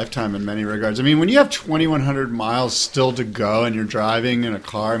of a lifetime in many regards. I mean, when you have 2,100 miles still to go and you're driving in a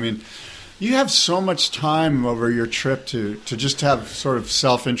car, I mean, you have so much time over your trip to just have sort of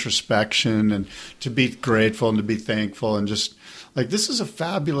self-introspection and to be grateful and to be thankful and just like this is a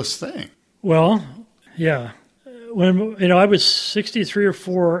fabulous thing. Well, yeah. When I was 63 or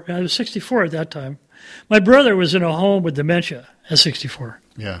 4, I was 64 at that time. My brother was in a home with dementia at 64.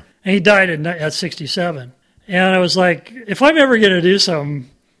 Yeah. And he died at 67. And I was like, if I'm ever going to do something,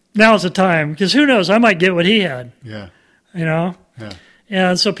 now's the time. Because who knows, I might get what he had. Yeah. Yeah.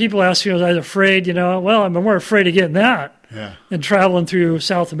 And so people ask me, was I afraid? Well, I'm more afraid of getting that than traveling through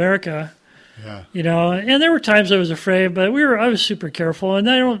South America. Yeah. And there were times I was afraid, but I was super careful. And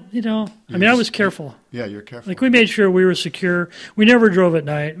I was careful. Yeah, you're careful. Like we made sure we were secure. We never drove at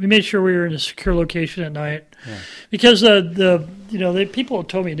night. We made sure we were in a secure location at night. Yeah. Because the people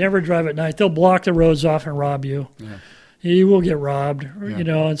told me never drive at night. They'll block the roads off and rob you. Yeah. You will get robbed,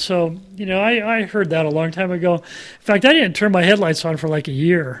 and so, I heard that a long time ago. In fact, I didn't turn my headlights on for like a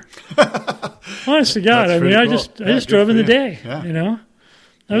year. Honest to God. I just drove in the day,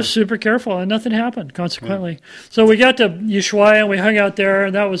 I was super careful, and nothing happened, consequently. Yeah. So we got to Ushuaia, and we hung out there,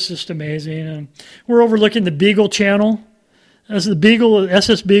 and that was just amazing. And we're overlooking the Beagle Channel. As the Beagle,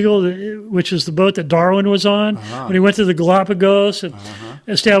 SS Beagle, which is the boat that Darwin was on when he went to the Galapagos and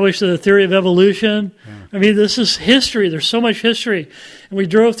established the theory of evolution. Yeah. I mean, this is history. There's so much history. And we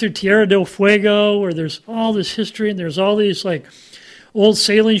drove through Tierra del Fuego, where there's all this history, and there's all these, like, old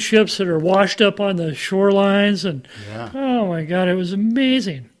sailing ships that are washed up on the shorelines. And, oh, my God, it was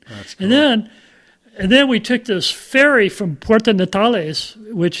amazing. That's cool. And then we took this ferry from Puerto Natales,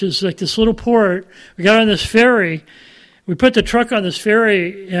 which is like this little port. We got on this ferry. We put the truck on this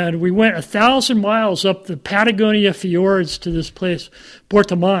ferry, and we went 1,000 miles up the Patagonia fjords to this place,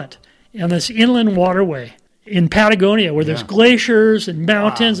 Puerto Montt, on this inland waterway in Patagonia, where there's glaciers and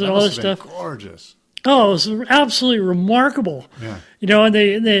mountains and all this stuff. Gorgeous. Oh, it was absolutely remarkable. Yeah. And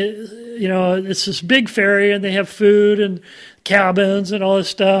they it's this big ferry, and they have food and cabins and all this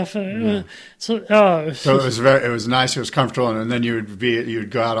stuff. And so it was nice. It was comfortable, and then you'd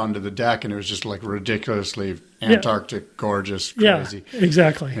go out onto the deck, and it was just like ridiculously Antarctic, gorgeous, crazy. Yeah,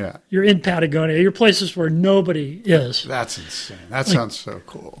 exactly. Yeah. You're in Patagonia. You're places where nobody is. That's insane. That sounds so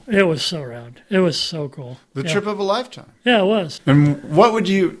cool. It was so round. It was so cool. The trip of a lifetime. Yeah, it was. And what's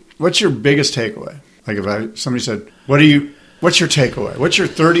your biggest takeaway? Like if somebody said, what's your takeaway? What's your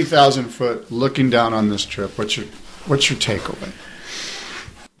 30,000 foot looking down on this trip? What's your takeaway?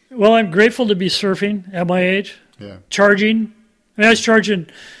 Well, I'm grateful to be surfing at my age. Yeah. Charging. I was charging,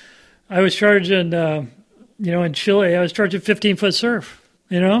 in Chile, I was charging 15-foot surf,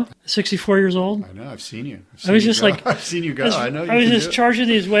 64 years old. I know, I've seen you. I've seen you go. I know you I was just charging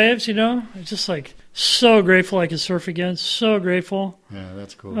these waves, I'm just like so grateful I could surf again. So grateful. Yeah,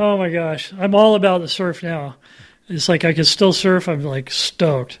 that's cool. Oh my gosh. I'm all about the surf now. It's like I can still surf. I'm like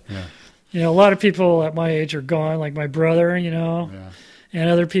stoked. Yeah. A lot of people at my age are gone, like my brother, Yeah. And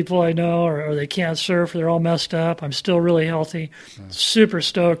other people I know, or they can't surf, they're all messed up. I'm still really healthy. Yeah. Super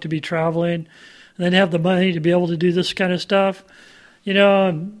stoked to be traveling and then have the money to be able to do this kind of stuff,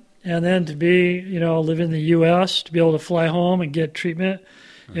 and then to be, live in the U.S., to be able to fly home and get treatment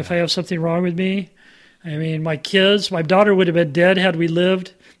if I have something wrong with me. I mean, my daughter would have been dead had we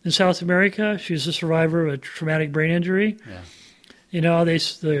lived in South America. She was a survivor of a traumatic brain injury. Yeah.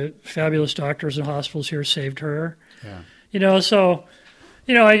 The fabulous doctors and hospitals here saved her. Yeah. So,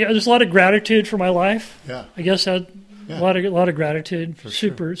 there's a lot of gratitude for my life. Yeah. I guess a lot of gratitude. For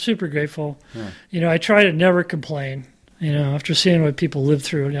super sure. Super grateful. Yeah. I try to never complain. After seeing what people live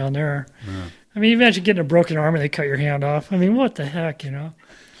through down there. Yeah. I mean, imagine getting a broken arm and they cut your hand off. I mean, what the heck,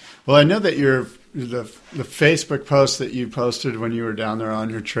 Well, I know that the Facebook post that you posted when you were down there on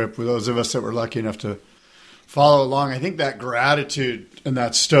your trip, with those of us that were lucky enough to follow along, I think that gratitude and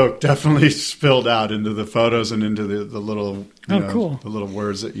that stoke definitely spilled out into the photos and into the little, cool. the little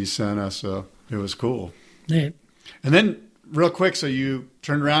words that you sent us. So it was cool. Neat. And then, real quick, so you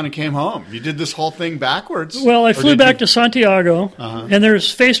turned around and came home. You did this whole thing backwards. Well, I flew back to Santiago, and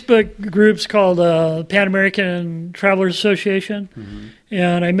there's Facebook groups called Pan American Travelers Association,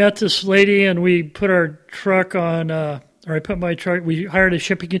 and I met this lady, and we put our truck on. Or I put my truck. We hired a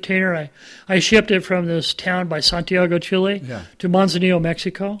shipping container. I shipped it from this town by Santiago, Chile, to Manzanillo,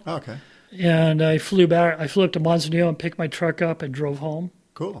 Mexico. Oh, okay. And I flew back. I flew up to Manzanillo and picked my truck up and drove home.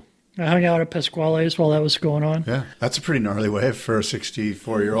 Cool. I hung out at Pasquale's while that was going on. Yeah, that's a pretty gnarly wave for a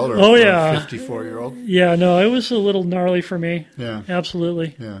 64-year-old or a 54-year-old. Yeah, no, it was a little gnarly for me. Yeah.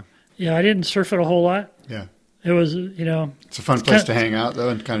 Absolutely. Yeah. Yeah, I didn't surf it a whole lot. Yeah. It was, It's a fun place to hang out, though,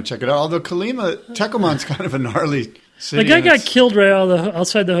 and kind of check it out. Although Tecoman's kind of a gnarly city. The guy got killed right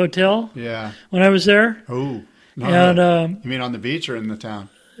outside the hotel. Yeah. When I was there. Oh. And you mean on the beach or in the town?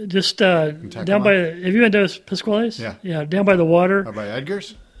 Just down by. Have you been to Pasquale's? Yeah. Yeah, down by the water. Or by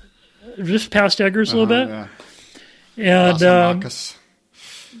Edgar's? Just past Edgar's a little bit. Yeah. And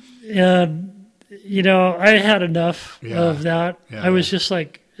I had enough of that. Yeah, I was just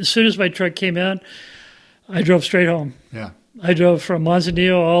like, as soon as my truck came in, I drove straight home. Yeah. I drove from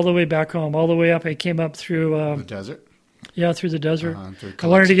Manzanillo all the way back home, all the way up. I came up through the desert. Yeah, through the desert. Through I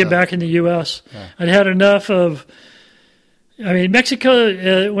wanted to get back in the U.S. Yeah. I'd had enough of. I mean,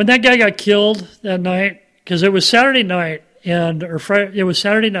 Mexico. When that guy got killed that night, because it was Saturday night. It was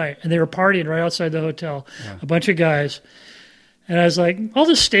Saturday night, and they were partying right outside the hotel, a bunch of guys. And I was like, I'll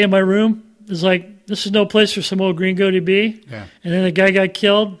just stay in my room. It's like, this is no place for some old gringo to be. Yeah. And then the guy got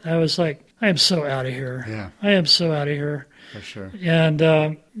killed. I was like, I am so out of here. Yeah. I am so out of here. For sure. And,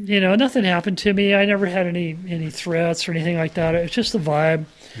 nothing happened to me. I never had any threats or anything like that. It was just the vibe.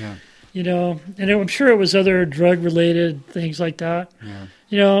 Yeah. And I'm sure it was other drug-related things like that.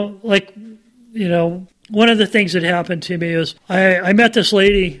 Yeah. One of the things that happened to me is I met this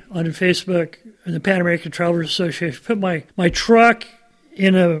lady on Facebook in the Pan American Travelers Association, put my truck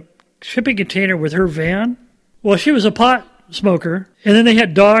in a shipping container with her van. Well, she was a pot smoker, and then they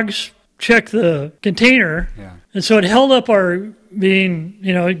had dogs check the container. Yeah. And so it held up our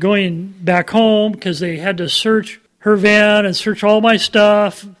going back home because they had to search her van and search all my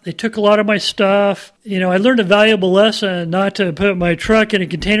stuff. They took a lot of my stuff. I learned a valuable lesson not to put my truck in a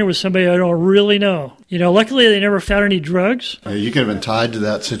container with somebody I don't really know. Luckily they never found any drugs. You could have been tied to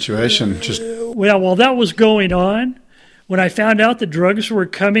that situation. While that was going on, when I found out the dogs were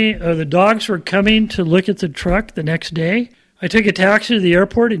coming to look at the truck the next day, I took a taxi to the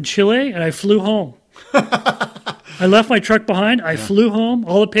airport in Chile and I flew home. I left my truck behind. I flew home.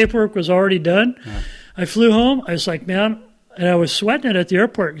 All the paperwork was already done. Yeah. I flew home. I was like, man, and I was sweating it at the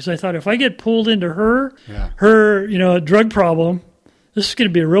airport because I thought if I get pulled into her drug problem, this is going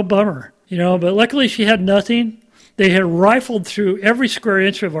to be a real bummer, But luckily she had nothing. They had rifled through every square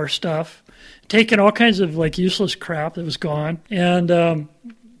inch of our stuff, taken all kinds of useless crap that was gone, and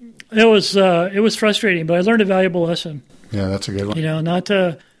it was frustrating. But I learned a valuable lesson. Yeah, that's a good one. Not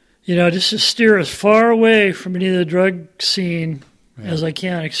to, just to steer as far away from any of the drug scene as I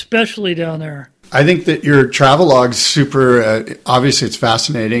can, especially down there. I think that your travel log's super, obviously it's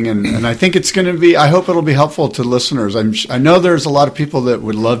fascinating, and I think it's going to be, I hope it'll be helpful to listeners. I know there's a lot of people that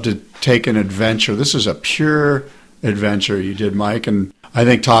would love to take an adventure. This is a pure adventure you did, Mike, and I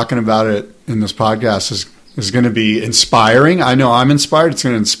think talking about it in this podcast is going to be inspiring. I know I'm inspired. It's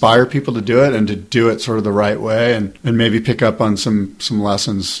going to inspire people to do it and to do it sort of the right way and maybe pick up on some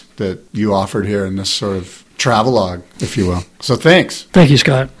lessons that you offered here in this sort of travel log, if you will. So thanks. Thank you,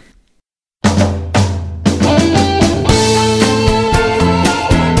 Scott.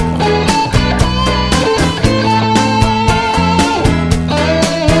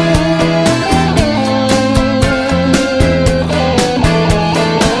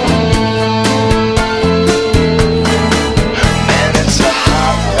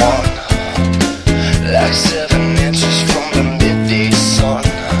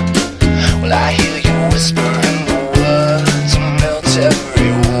 I hear you whispering the words, melt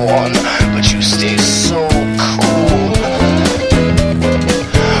everyone.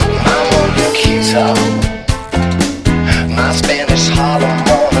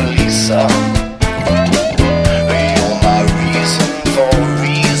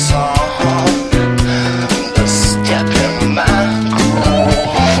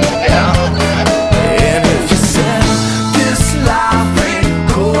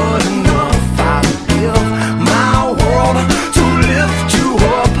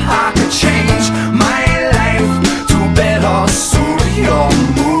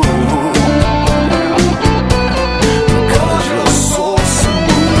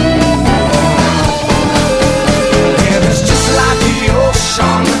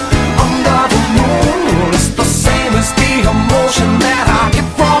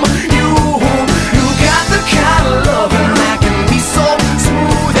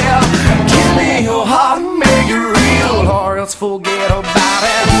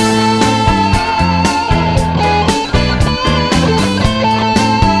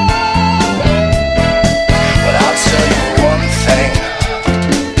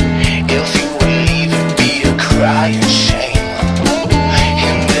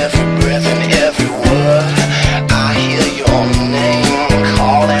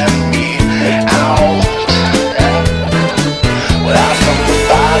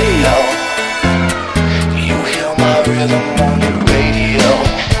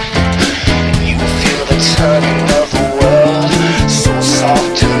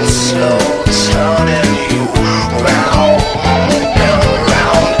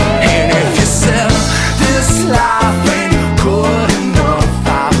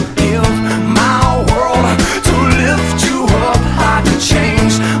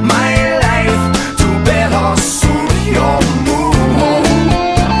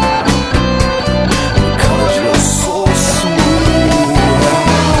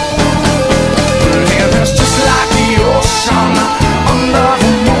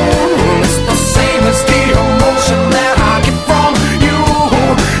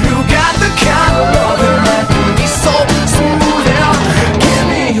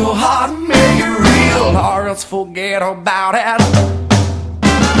 just forget about it.